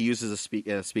 that's right. He uses a speak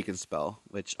and spell,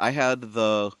 which I had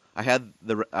the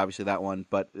obviously that one,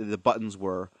 but the buttons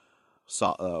were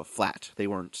flat. They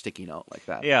weren't sticking out like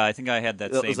that. Yeah, I think I had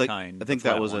that same kind. I think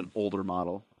that was an older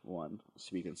model one,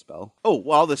 Speak and Spell. Oh,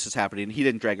 while this is happening, he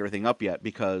didn't drag everything up yet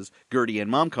because Gertie and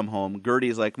Mom come home.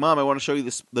 Gertie's like, "Mom, I want to show you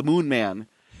the Moon Man."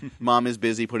 Mom is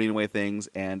busy putting away things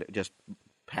and just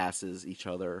passes each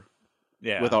other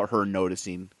without her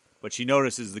noticing. But she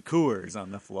notices the Coors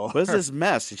on the floor. What is this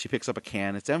mess? And she picks up a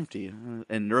can. It's empty.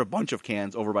 And there are a bunch of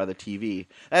cans over by the TV.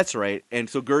 That's right. And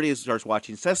so Gertie starts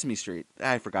watching Sesame Street.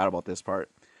 I forgot about this part.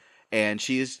 And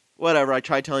she's, whatever, I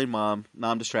tried telling Mom.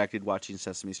 Mom distracted watching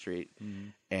Sesame Street. Mm-hmm.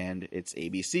 And it's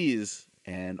ABC's.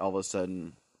 And all of a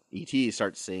sudden, E.T.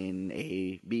 starts saying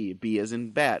A, B. B as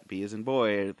in bat, B as in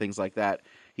boy, things like that.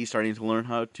 He's starting to learn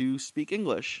how to speak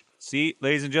English. See,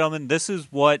 ladies and gentlemen, this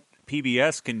is what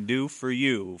PBS can do for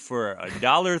you. For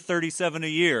 $1.37 a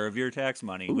year of your tax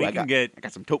money, I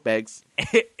got some tote bags.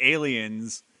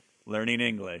 Aliens learning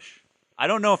English. I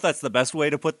don't know if that's the best way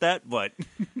to put that, but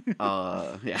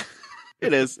yeah,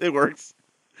 it is. It works.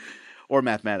 Or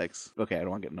mathematics. Okay, I don't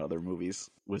want to get into other movies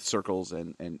with circles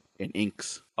and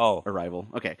inks. Oh, Arrival.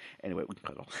 Okay. Anyway, we can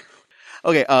cut it off.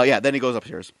 Okay. Then he goes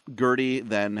upstairs. Gertie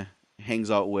then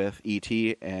hangs out with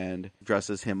E.T. and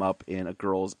dresses him up in a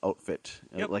girl's outfit,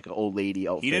 like an old lady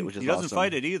outfit, which is awesome. He doesn't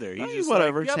fight it either. He's just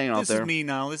whatever, like, just hanging out there. This is me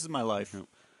now. This is my life.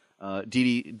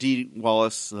 Dee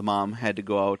Wallace, the mom, had to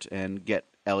go out and get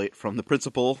Elliot from the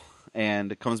principal,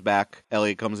 and comes back.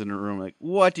 Elliot comes in the room like,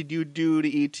 "What did you do to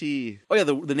E.T.?" Oh yeah,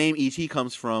 the name E.T.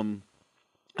 comes from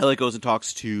Elliot goes and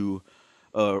talks to,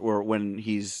 or when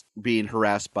he's being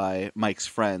harassed by Mike's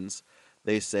friends,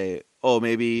 they say, "Oh,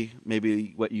 maybe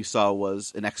what you saw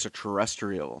was an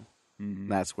extra-terrestrial." Mm-hmm.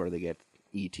 That's where they get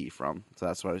E.T. from. So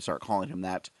that's why we start calling him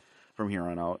that from here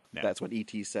on out. Yeah. That's what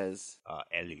E.T. says.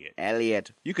 Elliot.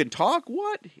 Elliot, you can talk?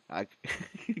 What? Then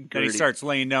he Gertie- starts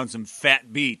laying down some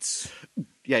fat beats.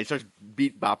 Yeah, he starts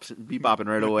beat bopping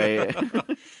right away.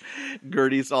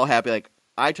 Gertie's all happy, like,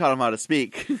 I taught him how to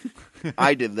speak.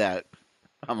 I did that.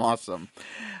 I'm awesome.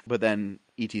 But then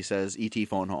E.T. says, E.T.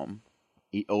 phone home.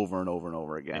 Over and over and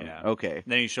over again. Yeah. Okay.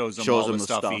 Then he shows him Shows all him the the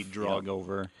stuff he stuff. drug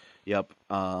over. Yep.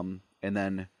 And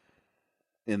then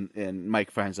and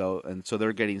Mike finds out, and so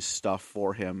they're getting stuff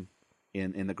for him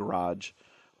in the garage.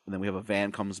 And then we have a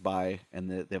van comes by, and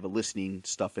they have a listening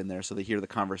stuff in there, so they hear the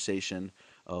conversation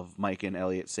of Mike and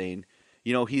Elliot saying,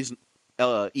 you know,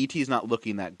 E.T.'s not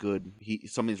looking that good.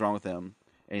 Something's wrong with him.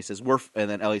 And he says, and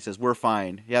then Elliot says, we're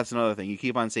fine. Yeah, that's another thing. You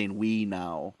keep on saying we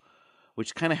now,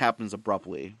 which kind of happens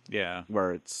abruptly. Yeah.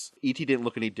 Where it's, E.T. didn't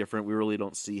look any different. We really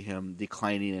don't see him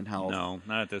declining in health. No,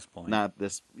 not at this point. Not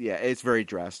this. Yeah, it's very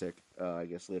drastic, I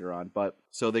guess, later on. But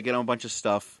so they get him a bunch of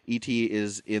stuff. E.T.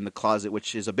 is in the closet,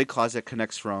 which is a big closet that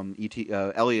connects from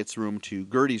Elliot's room to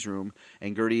Gertie's room.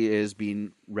 And Gertie is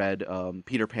being read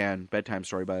Peter Pan bedtime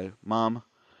story by Mom.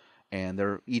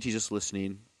 And E.T.'s just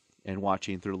listening and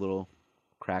watching through the little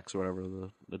cracks or whatever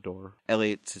the door.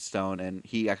 Elliot sits down and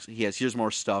here's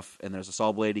more stuff, and there's a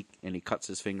saw blade and he cuts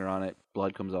his finger on it.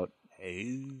 Blood comes out.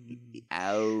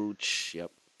 Ouch.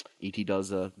 Yep. E.T.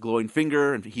 does a glowing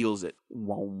finger and heals it.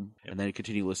 Yep. And then he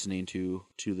continues listening to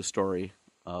the story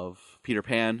of Peter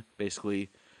Pan.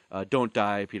 Basically, don't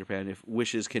die, Peter Pan, if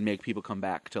wishes can make people come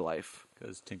back to life.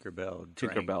 Because Tinkerbell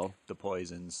drank the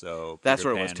poison, so that's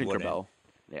Peter where it was, Pan Tinkerbell. wouldn't.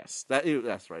 Yes,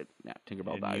 that's right. Yeah,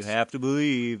 Tinkerbell And dies. you have to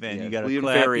believe, and you got to believe in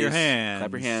clap fairies. your hands.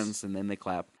 Clap your hands, and then they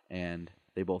clap, and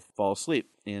they both fall asleep.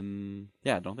 Don't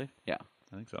they? Yeah.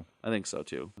 I think so. I think so,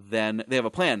 too. Then they have a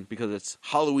plan, because it's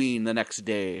Halloween the next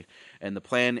day, and the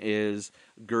plan is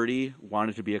Gertie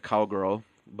wanted to be a cowgirl,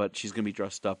 but she's going to be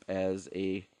dressed up as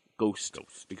a ghost,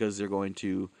 because they're going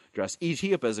to dress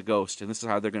E.T. up as a ghost, and this is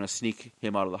how they're going to sneak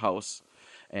him out of the house.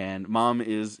 And Mom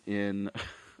is in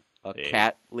a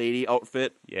cat lady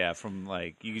outfit. Yeah, from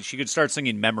she could start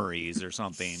singing Memories or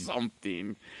something.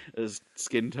 A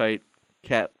skin-tight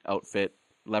cat outfit,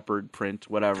 leopard print,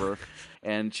 whatever.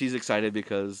 And she's excited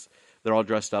because they're all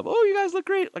dressed up. Oh, you guys look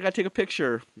great. I gotta take a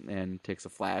picture. And takes a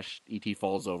flash. E.T.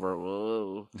 falls over.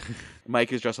 Whoa.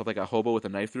 Mike is dressed up like a hobo with a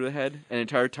knife through the head. And the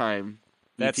entire time...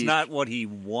 That's not what he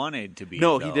wanted to be.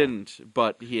 No, though. he didn't.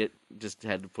 But he just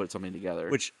had to put something together.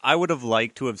 Which I would have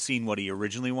liked to have seen what he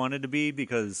originally wanted to be,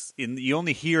 because you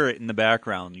only hear it in the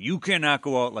background. You cannot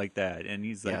go out like that. And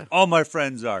he's like, all my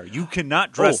friends are. You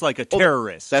cannot dress like a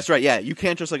terrorist. That's right. Yeah, you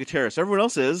can't dress like a terrorist. Everyone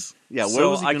else is. Yeah, what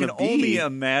so was he I going can to be? only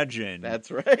imagine.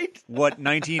 That's right. What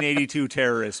 1982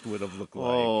 terrorist would have looked like.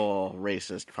 Oh,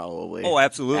 racist, probably. Oh,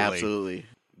 absolutely. Absolutely.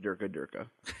 Durka.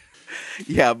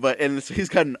 Yeah, so he's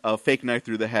got a fake knife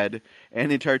through the head, and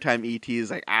the entire time E.T.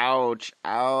 is like, ouch. He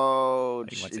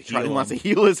wants to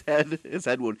heal his head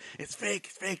wound. It's fake,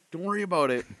 don't worry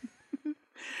about it.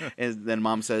 And then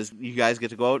Mom says, you guys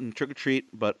get to go out and trick-or-treat,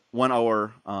 but 1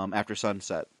 hour after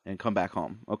sunset, and come back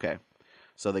home. Okay.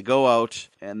 So they go out,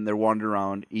 and they're wandering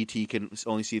around. E.T. can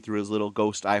only see through his little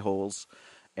ghost eye holes,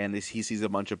 and he sees a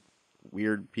bunch of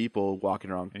weird people walking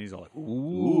around. And he's all like,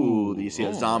 ooh, you see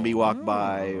a zombie walk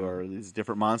by, or these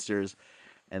different monsters.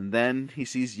 And then he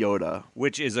sees Yoda.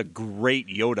 Which is a great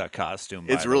Yoda costume,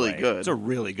 by It's the really way. good. It's a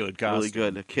really good costume. Really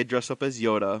good. A kid dressed up as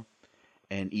Yoda,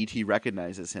 and E.T.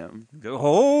 recognizes him.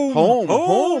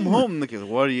 Home. Like,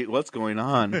 what's going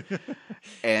on?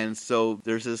 And so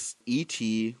there's this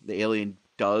E.T., the alien,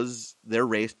 their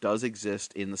race does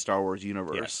exist in the Star Wars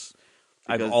universe. Yes.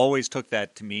 I've always took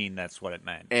that to mean that's what it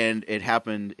meant. And it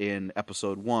happened in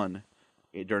Episode 1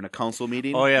 during a council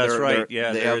meeting. Oh, yeah, that's right.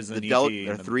 Yeah, there is an ET.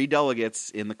 There are 3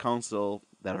 delegates in the council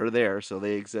that are there, so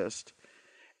they exist.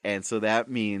 And so that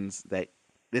means that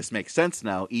this makes sense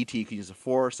now. E.T. can use the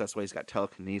Force. That's why he's got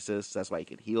telekinesis. That's why he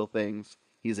can heal things.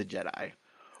 He's a Jedi.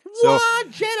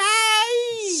 What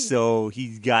Jedi? So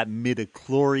he's got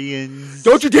midichlorians.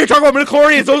 Don't you dare talk about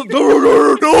midichlorians!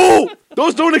 No!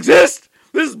 Those don't exist!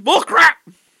 This is bullcrap!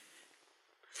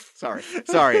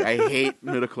 Sorry, I hate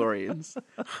midichlorians.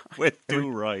 With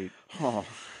due right. Oh.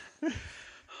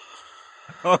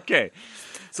 Okay,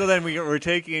 so then we're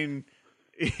taking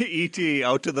E.T.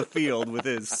 out to the field with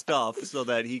his stuff so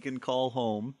that he can call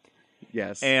home.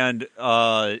 Yes. And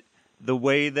the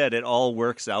way that it all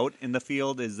works out in the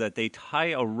field is that they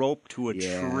tie a rope to a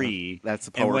tree. That's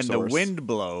the power and when source. the wind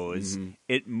blows,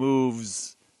 it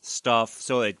moves stuff,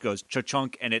 so it goes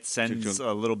cha-chunk, and it sends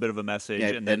a little bit of a message. Yeah,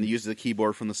 and then uses the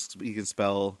keyboard from he can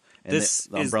spell And This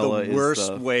the is the umbrella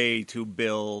worst way to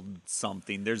build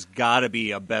something. There's got to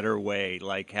be a better way,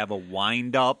 like have a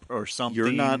wind up or something.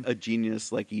 You're not a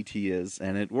genius like E.T. is,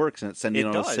 and it works, and it's sending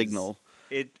out a signal.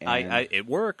 It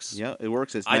works. Yeah, it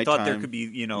works. It's I thought there nighttime. could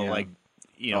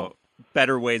be,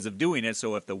 better ways of doing it.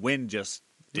 So if the wind just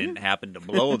didn't happen to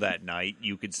blow that night,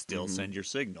 you could still send your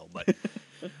signal. But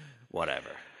whatever.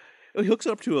 He hooks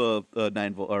it up to a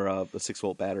 9-volt or a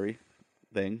 6-volt battery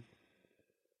thing,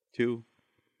 too.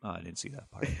 Oh, I didn't see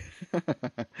that part.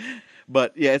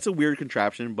 But yeah, it's a weird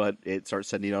contraption, but it starts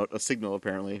sending out a signal,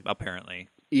 apparently.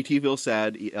 E.T. feels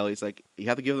sad. Ellie's like, you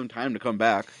have to give them time to come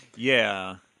back.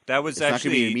 Yeah. That was it's not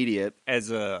actually going to be immediate.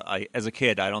 As a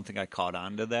kid, I don't think I caught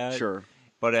on to that. Sure.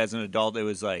 But as an adult, it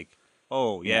was like,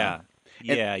 oh, yeah,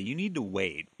 you need to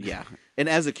wait. Yeah. And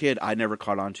as a kid, I never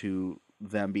caught on to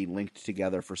them being linked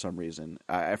together for some reason.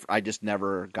 I just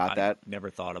never got that. Never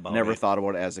thought about it. Never thought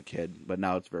about it as a kid, but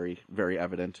now it's very, very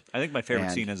evident. I think my favorite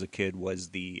scene as a kid was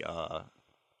the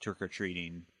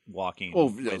trick-or-treating walking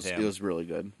with him. It was really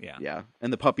good. Yeah. Yeah.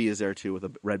 And the puppy is there, too, with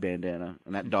a red bandana.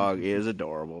 And that dog is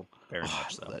adorable. Very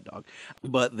much so. I love that dog.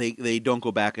 But they don't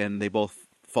go back, and they both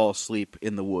fall asleep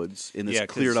in the woods in this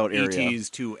cleared out area. E.T.'s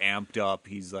too amped up.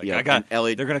 He's like,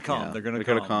 Ellie, they're going to come. Yeah, they're going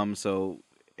to come. So,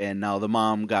 and now the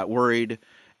mom got worried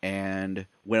and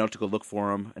went out to go look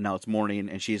for him. And now it's morning,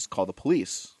 and she's called the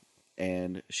police.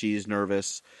 And she's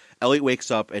nervous. Elliot wakes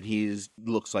up, and he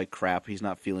looks like crap. He's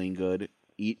not feeling good.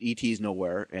 E.T.'s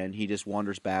nowhere, and he just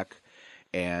wanders back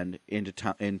and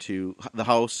into the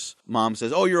house. Mom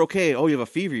says, "Oh, you're okay. Oh, you have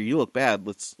a fever. You look bad.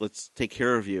 Let's take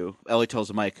care of you." Ellie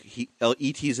tells Mike,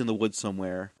 E.T.'s in the woods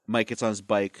somewhere. Mike gets on his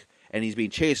bike, and he's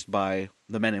being chased by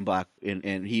the men in black,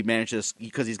 and he manages,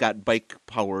 because he's got bike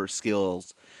power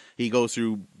skills, he goes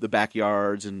through the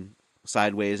backyards and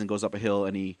sideways and goes up a hill,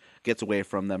 and he gets away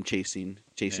from them chasing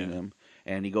him.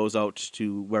 And he goes out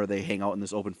to where they hang out in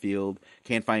this open field.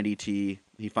 Can't find E.T.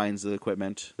 He finds the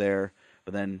equipment there,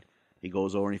 but then he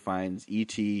goes over and he finds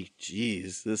E.T.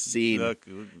 Jeez, this scene.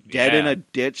 Dead in a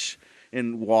ditch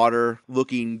in water,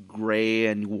 looking gray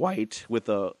and white with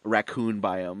a raccoon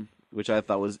by him, which I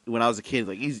thought was, when I was a kid,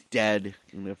 like, he's dead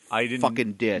in a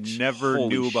fucking ditch. Never Holy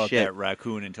knew about shit. that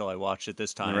raccoon until I watched it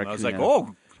this time. I was like, yeah.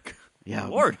 oh, yeah,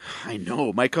 Lord. I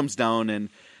know. Mike comes down and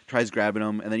tries grabbing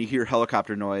him, and then you hear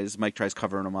helicopter noise. Mike tries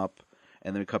covering him up,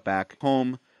 and then we cut back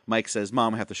home. Mike says,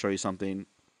 "Mom, I have to show you something."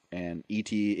 And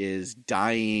E.T. is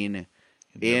dying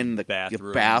in the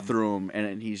bathroom,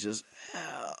 and he's just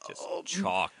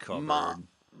chalk covered. Mom,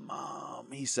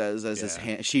 he says as his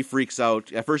hand. She freaks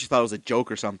out. At first, she thought it was a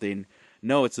joke or something.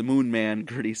 No, it's the Moon Man.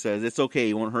 Gertie says, "It's okay.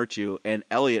 He won't hurt you." And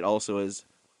Elliot also is,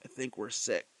 "I think we're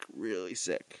sick, really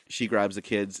sick." She grabs the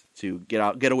kids to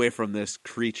get away from this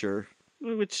creature,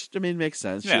 which, I mean, makes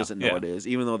sense. She doesn't know what it is,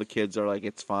 even though the kids are like,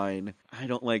 "It's fine." I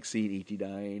don't like seeing E.T.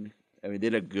 dying. I mean, they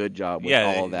did a good job with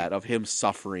all of that, of him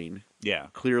suffering. Yeah.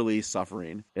 Clearly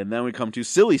suffering. And then we come to a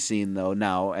silly scene, though,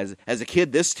 now. As a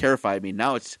kid, this terrified me.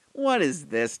 Now it's, what is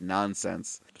this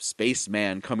nonsense?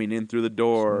 Spaceman coming in through the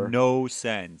door. No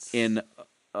sense. In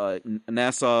a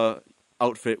NASA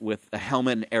outfit with a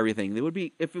helmet and everything. It would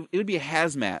be a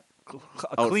hazmat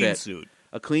a clean suit.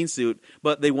 A clean suit,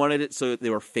 but they wanted it so they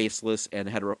were faceless and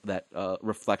had that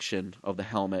reflection of the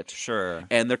helmet. Sure.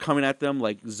 And they're coming at them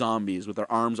like zombies with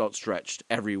their arms outstretched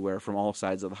everywhere from all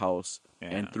sides of the house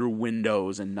and through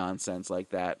windows and nonsense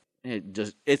like that.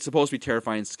 It's supposed to be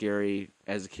terrifying, scary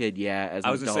as a kid. Yeah, as an adult,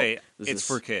 I was going to say, it's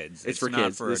for kids. It's for not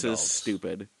kids. For this adults. is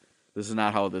stupid. This is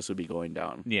not how this would be going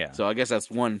down. Yeah. So I guess that's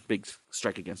one big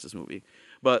strike against this movie.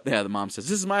 But yeah, the mom says,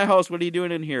 "This is my house. What are you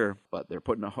doing in here?" But they're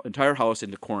putting the entire house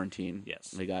into quarantine.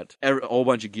 Yes. They got a whole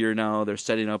bunch of gear now. They're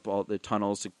setting up all the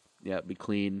tunnels to be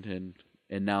cleaned.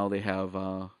 And now they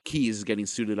have Keys getting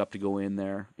suited up to go in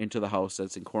there into the house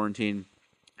that's in quarantine.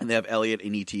 And they have Elliot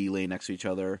and E.T. laying next to each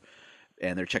other.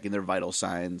 And they're checking their vital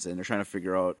signs. And they're trying to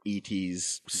figure out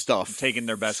E.T.'s stuff. Taking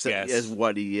their best guess. As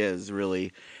what he is,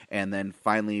 really. And then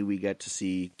finally we get to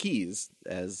see Keys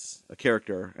as a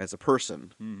character, as a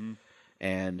person. Mm-hmm.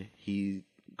 And he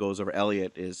goes over,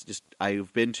 Elliot is just, I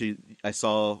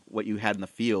saw what you had in the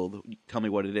field. Tell me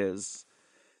what it is.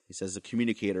 He says, the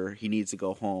communicator, he needs to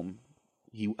go home.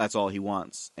 That's all he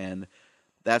wants. And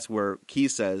that's where Key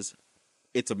says,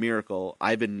 it's a miracle.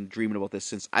 I've been dreaming about this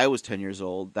since I was 10 years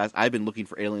old. I've been looking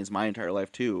for aliens my entire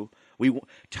life too.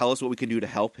 Tell us what we can do to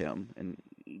help him. And,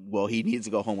 well, he needs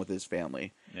to go home with his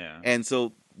family. Yeah. And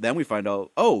so then we find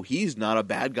out, he's not a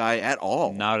bad guy at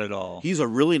all. Not at all. He's a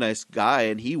really nice guy,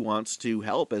 and he wants to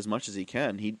help as much as he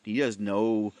can. He has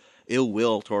no ill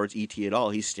will towards E.T. at all.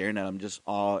 He's staring at him just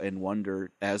awe and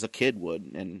wonder as a kid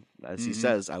would. And as he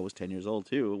says, I was 10 years old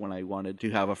too when I wanted to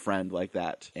have a friend like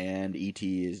that. And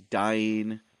E.T. is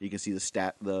dying. You can see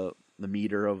the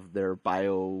meter of their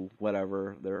bio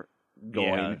whatever they're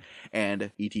going. Yeah.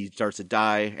 And E.T. starts to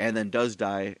die and then does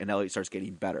die, and Elliot starts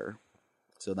getting better.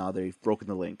 So now they've broken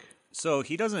the link. So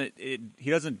he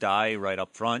doesn't die right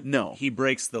up front. No. He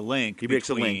breaks the link. He breaks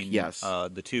the link, yes.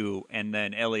 The two, and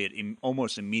then Elliot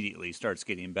almost immediately starts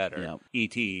getting better. Yep.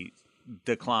 E.T.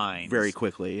 declines. Very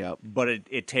quickly, yep. But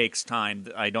it takes time.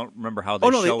 I don't remember how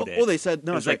they showed it. Well, they said...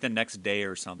 No, it was like the next day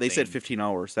or something. They said 15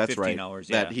 hours. That's 15 right. 15 hours,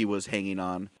 yeah. That he was hanging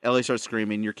on. Elliot starts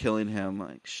screaming, "You're killing him."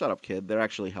 Like, shut up, kid. They're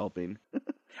actually helping.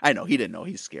 I know. He didn't know.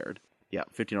 He's scared. Yeah,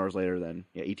 15 hours later then,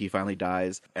 E.T. finally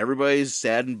dies. Everybody's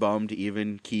sad and bummed,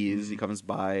 even Keyes. He comes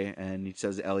by and he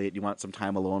says to Elliot, "You want some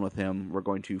time alone with him? We're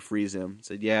going to freeze him." He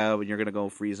said, "Yeah, but you're going to go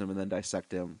freeze him and then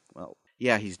dissect him." Well,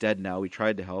 yeah, he's dead now. We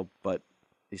tried to help, but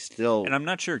he's still... And I'm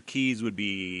not sure Keyes would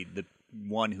be the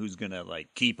one who's going to like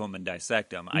keep him and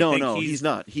dissect him. No, he's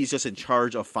not. He's just in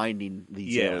charge of finding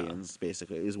these aliens,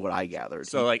 basically, is what I gathered.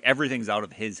 So like everything's out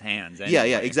of his hands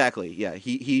anyway. Yeah, exactly. Yeah,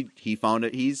 he found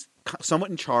it. He's somewhat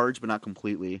in charge, but not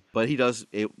completely. But he does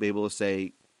be able to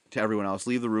say to everyone else,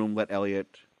 "Leave the room, let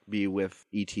Elliot be with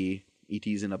E.T.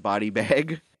 E.T.'s in a body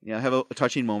bag." Yeah, have a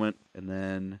touching moment, and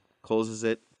then closes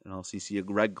it, and also you see a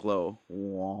red glow.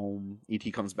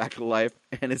 E.T. comes back to life,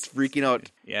 and it's freaking out.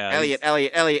 Yeah,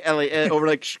 Elliot, over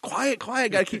like, quiet,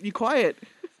 gotta keep you quiet.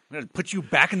 I'm going to put you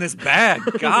back in this bag.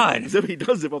 God. So he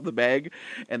does zip up the bag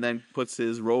and then puts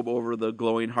his robe over the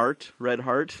glowing heart, red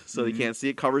heart, so he can't see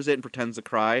it, covers it, and pretends to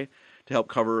cry to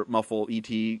help muffle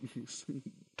E.T.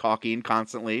 talking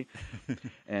constantly.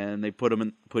 And they put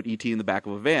E.T. in the back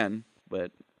of a van,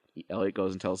 but Elliot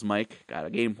goes and tells Mike, "Got a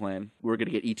game plan. We're going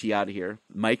to get E.T. out of here."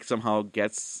 Mike somehow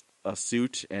gets a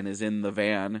suit and is in the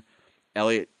van.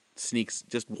 Elliot sneaks,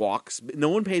 just walks. No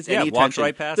one pays any attention. Walks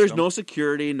right past There's him. no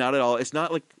security, not at all. It's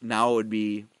not like now it would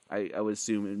be, I would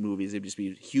assume in movies, it'd just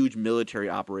be a huge military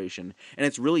operation. And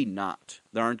it's really not.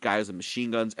 There aren't guys with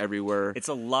machine guns everywhere. It's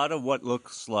a lot of what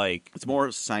looks like... It's more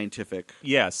scientific.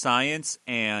 Yeah, science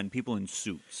and people in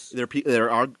suits. There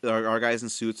are guys in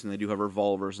suits, and they do have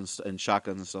revolvers and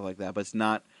shotguns and stuff like that, but it's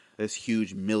not this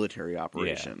huge military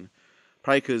operation. Yeah.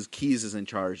 Probably because Keyes is in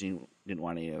charge, he didn't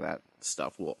want any of that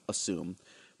stuff, we'll assume.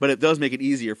 But it does make it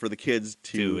easier for the kids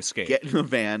to escape. Get in the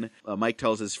van. Mike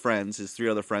tells his 3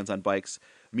 other friends on bikes,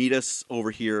 "Meet us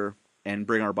over here and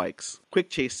bring our bikes."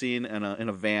 Quick chase scene in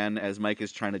a van as Mike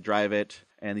is trying to drive it.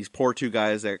 And these poor 2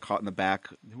 guys that got caught in the back.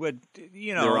 They're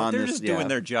just doing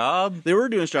their job. They were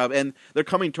doing his job. And they're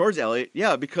coming towards Elliot,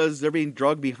 because they're being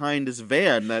drugged behind his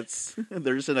van. They're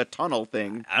just in a tunnle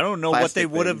thing. I don't know what they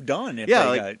would have done if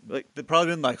they'd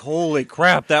probably been like, "Holy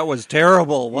crap, that was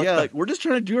terrible." We're just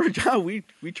trying to do our job. We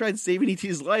tried saving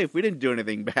E.T.'s life. We didn't do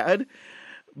anything bad.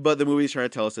 But the movie's trying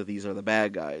to tell us that these are the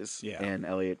bad guys. Yeah. And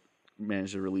Elliot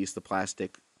managed to release the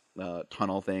plastic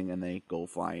tunnel thing, and they go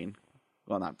flying.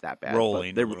 Well, not that bad.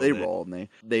 Rolling. They roll, and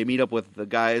they meet up with the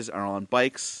guys are on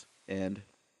bikes, and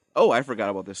I forgot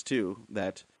about this too.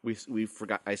 That we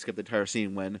forgot. I skipped the entire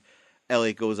scene when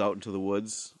Elliot goes out into the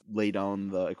woods, lay down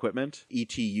the equipment.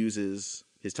 E.T. uses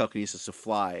his telekinesis to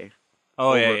fly.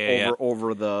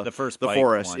 Over the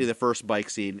forest, the first bike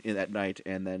scene at night,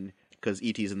 and then because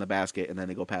E.T.'s in the basket, and then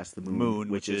they go past the moon,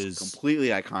 which is completely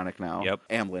iconic now. Yep.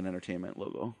 Amblin Entertainment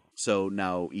logo. So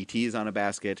now E.T. is on a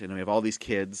basket, and we have all these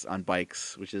kids on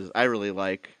bikes, which is I really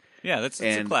like. Yeah, that's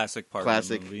a classic part of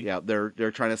the movie. Yeah, they're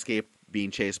trying to escape being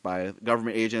chased by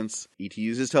government agents. E.T.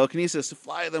 uses telekinesis to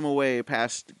fly them away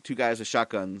past 2 guys with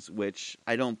shotguns, which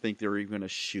I don't think they were even going to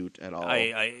shoot at all.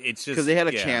 It's just because they had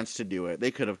a chance to do it.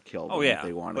 They could have killed them if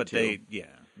they wanted to.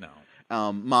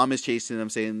 No. Mom is chasing them,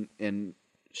 saying, and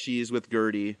she's with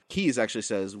Gertie. Keyes actually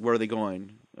says, "Where are they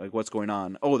going? Like, what's going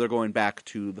on?" "Oh, they're going back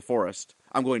to the forest.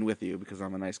 I'm going with you because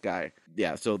I'm a nice guy."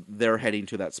 Yeah, so they're heading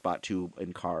to that spot too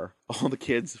in car. All the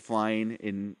kids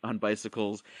flying on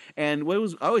bicycles. And what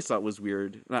I always thought was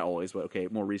weird, not always, but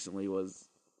more recently, was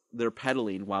they're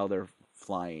pedaling while they're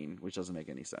flying, which doesn't make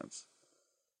any sense.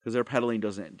 Because their pedaling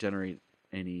doesn't generate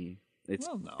any...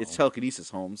 It's telekinesis,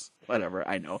 Holmes. Whatever,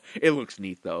 I know. It looks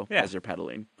neat, though, as they're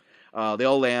pedaling. They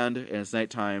all land, and it's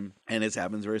nighttime, and it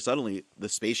happens very suddenly. The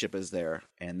spaceship is there,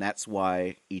 and that's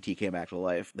why E.T. came back to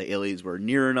life. The aliens were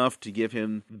near enough to give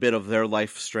him a bit of their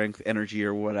life strength, energy,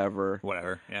 or whatever.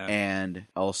 Whatever, yeah. And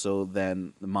also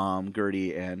then the mom,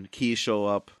 Gertie, and Key show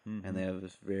up, and they have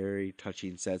this very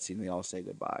touching, sad scene. They all say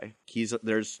goodbye. Key's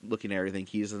there's looking at everything.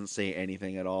 Key doesn't say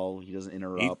anything at all. He doesn't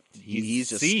interrupt. He's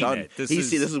just stunned. This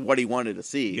is what he wanted to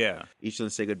see. Yeah. Each of them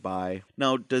say goodbye.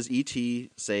 Now, does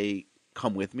E.T. say,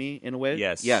 come with me, in a way?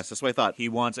 Yes. Yes, that's what I thought. He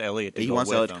wants Elliot to go with him. He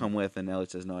wants Elliot to come with, and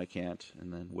Elliot says, no, I can't.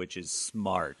 And then, which is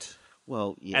smart.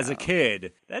 Well, yeah. As a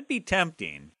kid, that'd be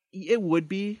tempting. It would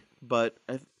be, but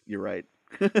you're right.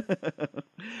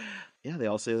 Yeah, they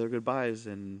all say their goodbyes,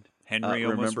 and Henry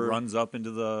almost runs up into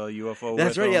the UFO.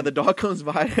 That's right. him. Yeah, the dog comes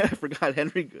by. I forgot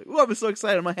Henry. Oh, I'm so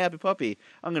excited! I'm a happy puppy.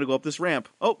 I'm gonna go up this ramp.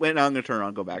 Oh, wait, now I'm gonna turn around,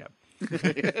 and go back.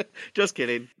 Yeah. Just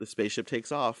kidding. The spaceship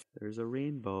takes off. There's a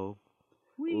rainbow.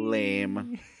 Whee.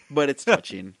 Lame, but it's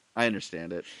touching. I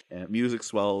understand it. Music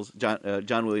swells.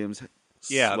 John Williams.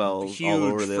 Swells huge all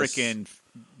over this. Frickin'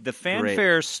 the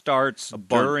fanfare starts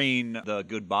during the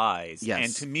goodbyes, yes.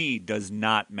 and to me does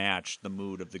not match the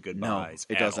mood of the goodbyes.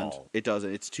 No, it doesn't. All. It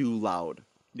doesn't. It's too loud.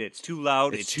 It's too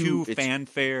loud. It's too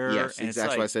fanfare. Yes, and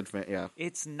that's why I said yeah.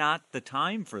 It's not the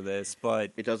time for this,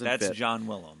 but it doesn't. That's fit. John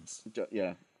Williams.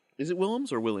 Yeah. Is it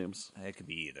Willems or Williams? It could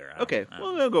be either. Okay,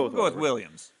 well, we'll go with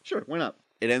Williams. Sure, why not?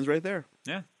 It ends right there.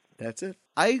 Yeah. That's it.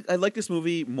 I like this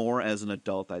movie more as an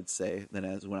adult, I'd say, than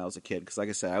as when I was a kid. Because like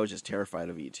I said, I was just terrified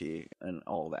of E.T. and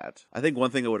all that. I think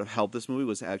one thing that would have helped this movie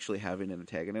was actually having an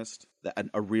antagonist,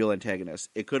 a real antagonist.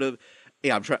 It could have...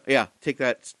 Yeah, take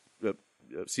that,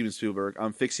 Steven Spielberg.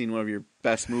 I'm fixing one of your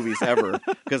best movies ever.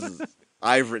 Because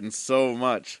I've written so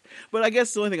much. But I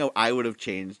guess the only thing I would have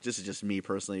changed, this is just me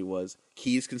personally, was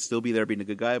Keyes can still be there being a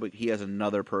good guy, but he has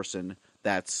another person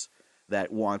that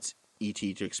wants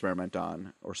E.T. to experiment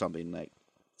on, or something like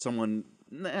someone.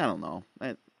 I don't know.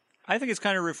 I think it's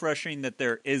kind of refreshing that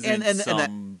there isn't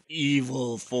some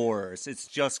evil force. It's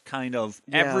just kind of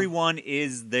everyone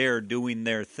is there doing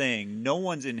their thing. No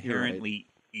one's inherently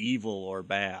evil or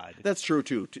bad. That's true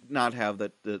too. To not have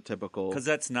the typical, because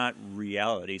that's not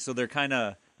reality. So they're kind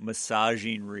of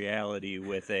massaging reality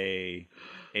with a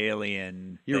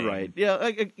alien. You're thing. right.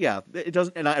 Yeah. It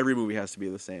doesn't. And not every movie has to be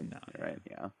the same. No, right.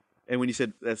 Yeah. And when you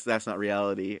said that's not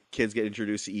reality, kids get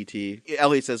introduced to E.T.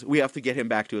 Elliot says, we have to get him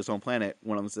back to his home planet.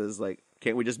 One of them says, like,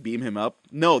 can't we just beam him up?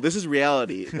 No, this is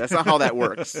reality. That's not how that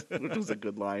works, which was a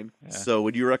good line. Yeah. So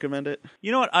would you recommend it?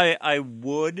 You know what? I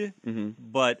would,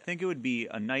 but I think it would be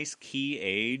a nice key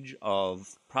age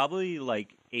of probably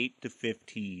like 8 to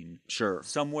 15. Sure.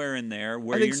 Somewhere in there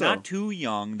where you're not too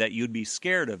young that you'd be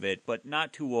scared of it, but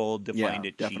not too old to find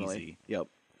it definitely. Cheesy. Yep.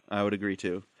 I would agree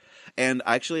too. And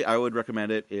actually, I would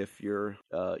recommend it if you're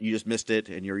you just missed it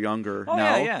and you're younger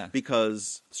now,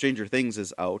 because Stranger Things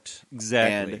is out.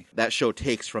 Exactly. And that show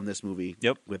takes from this movie.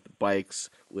 Yep. With bikes,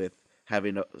 with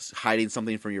hiding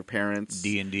something from your parents.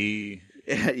 D&D.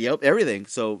 Yep, everything.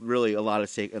 So really a lot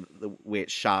of take, the way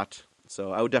it's shot.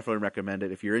 So I would definitely recommend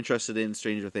it. If you're interested in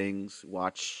Stranger Things,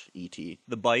 watch E.T.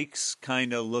 The bikes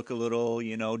kind of look a little,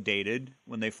 dated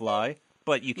when they fly.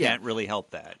 But you can't really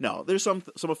help that. No, there's some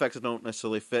effects that don't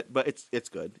necessarily fit, but it's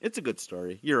good. It's a good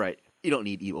story. You're right. You don't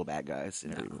need evil bad guys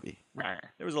in every movie.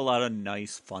 There was a lot of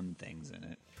nice, fun things in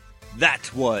it.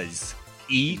 That was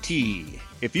E.T.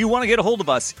 If you want to get a hold of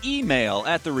us, email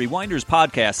at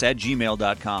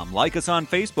therewinderspodcast@gmail.com. Like us on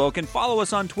Facebook and follow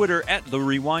us on Twitter at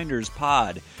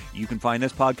therewinderspod. You can find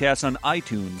this podcast on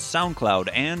iTunes, SoundCloud,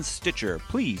 and Stitcher.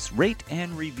 Please rate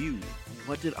and review.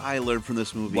 What did I learn from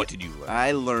this movie? What did you learn?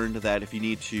 I learned that if you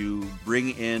need to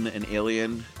bring in an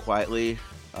alien quietly,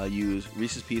 use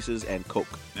Reese's Pieces and Coke.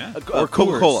 Yeah. Or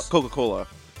Coca-Cola.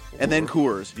 And then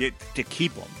Coors. To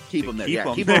keep them. Keep them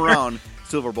there. Keep them around.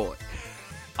 Silver bullet.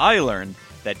 I learned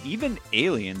that even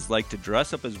aliens like to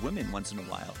dress up as women once in a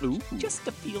while. Ooh. Just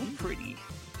to feel pretty.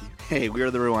 Hey, we are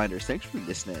the Rewinders. Thanks for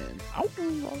listening.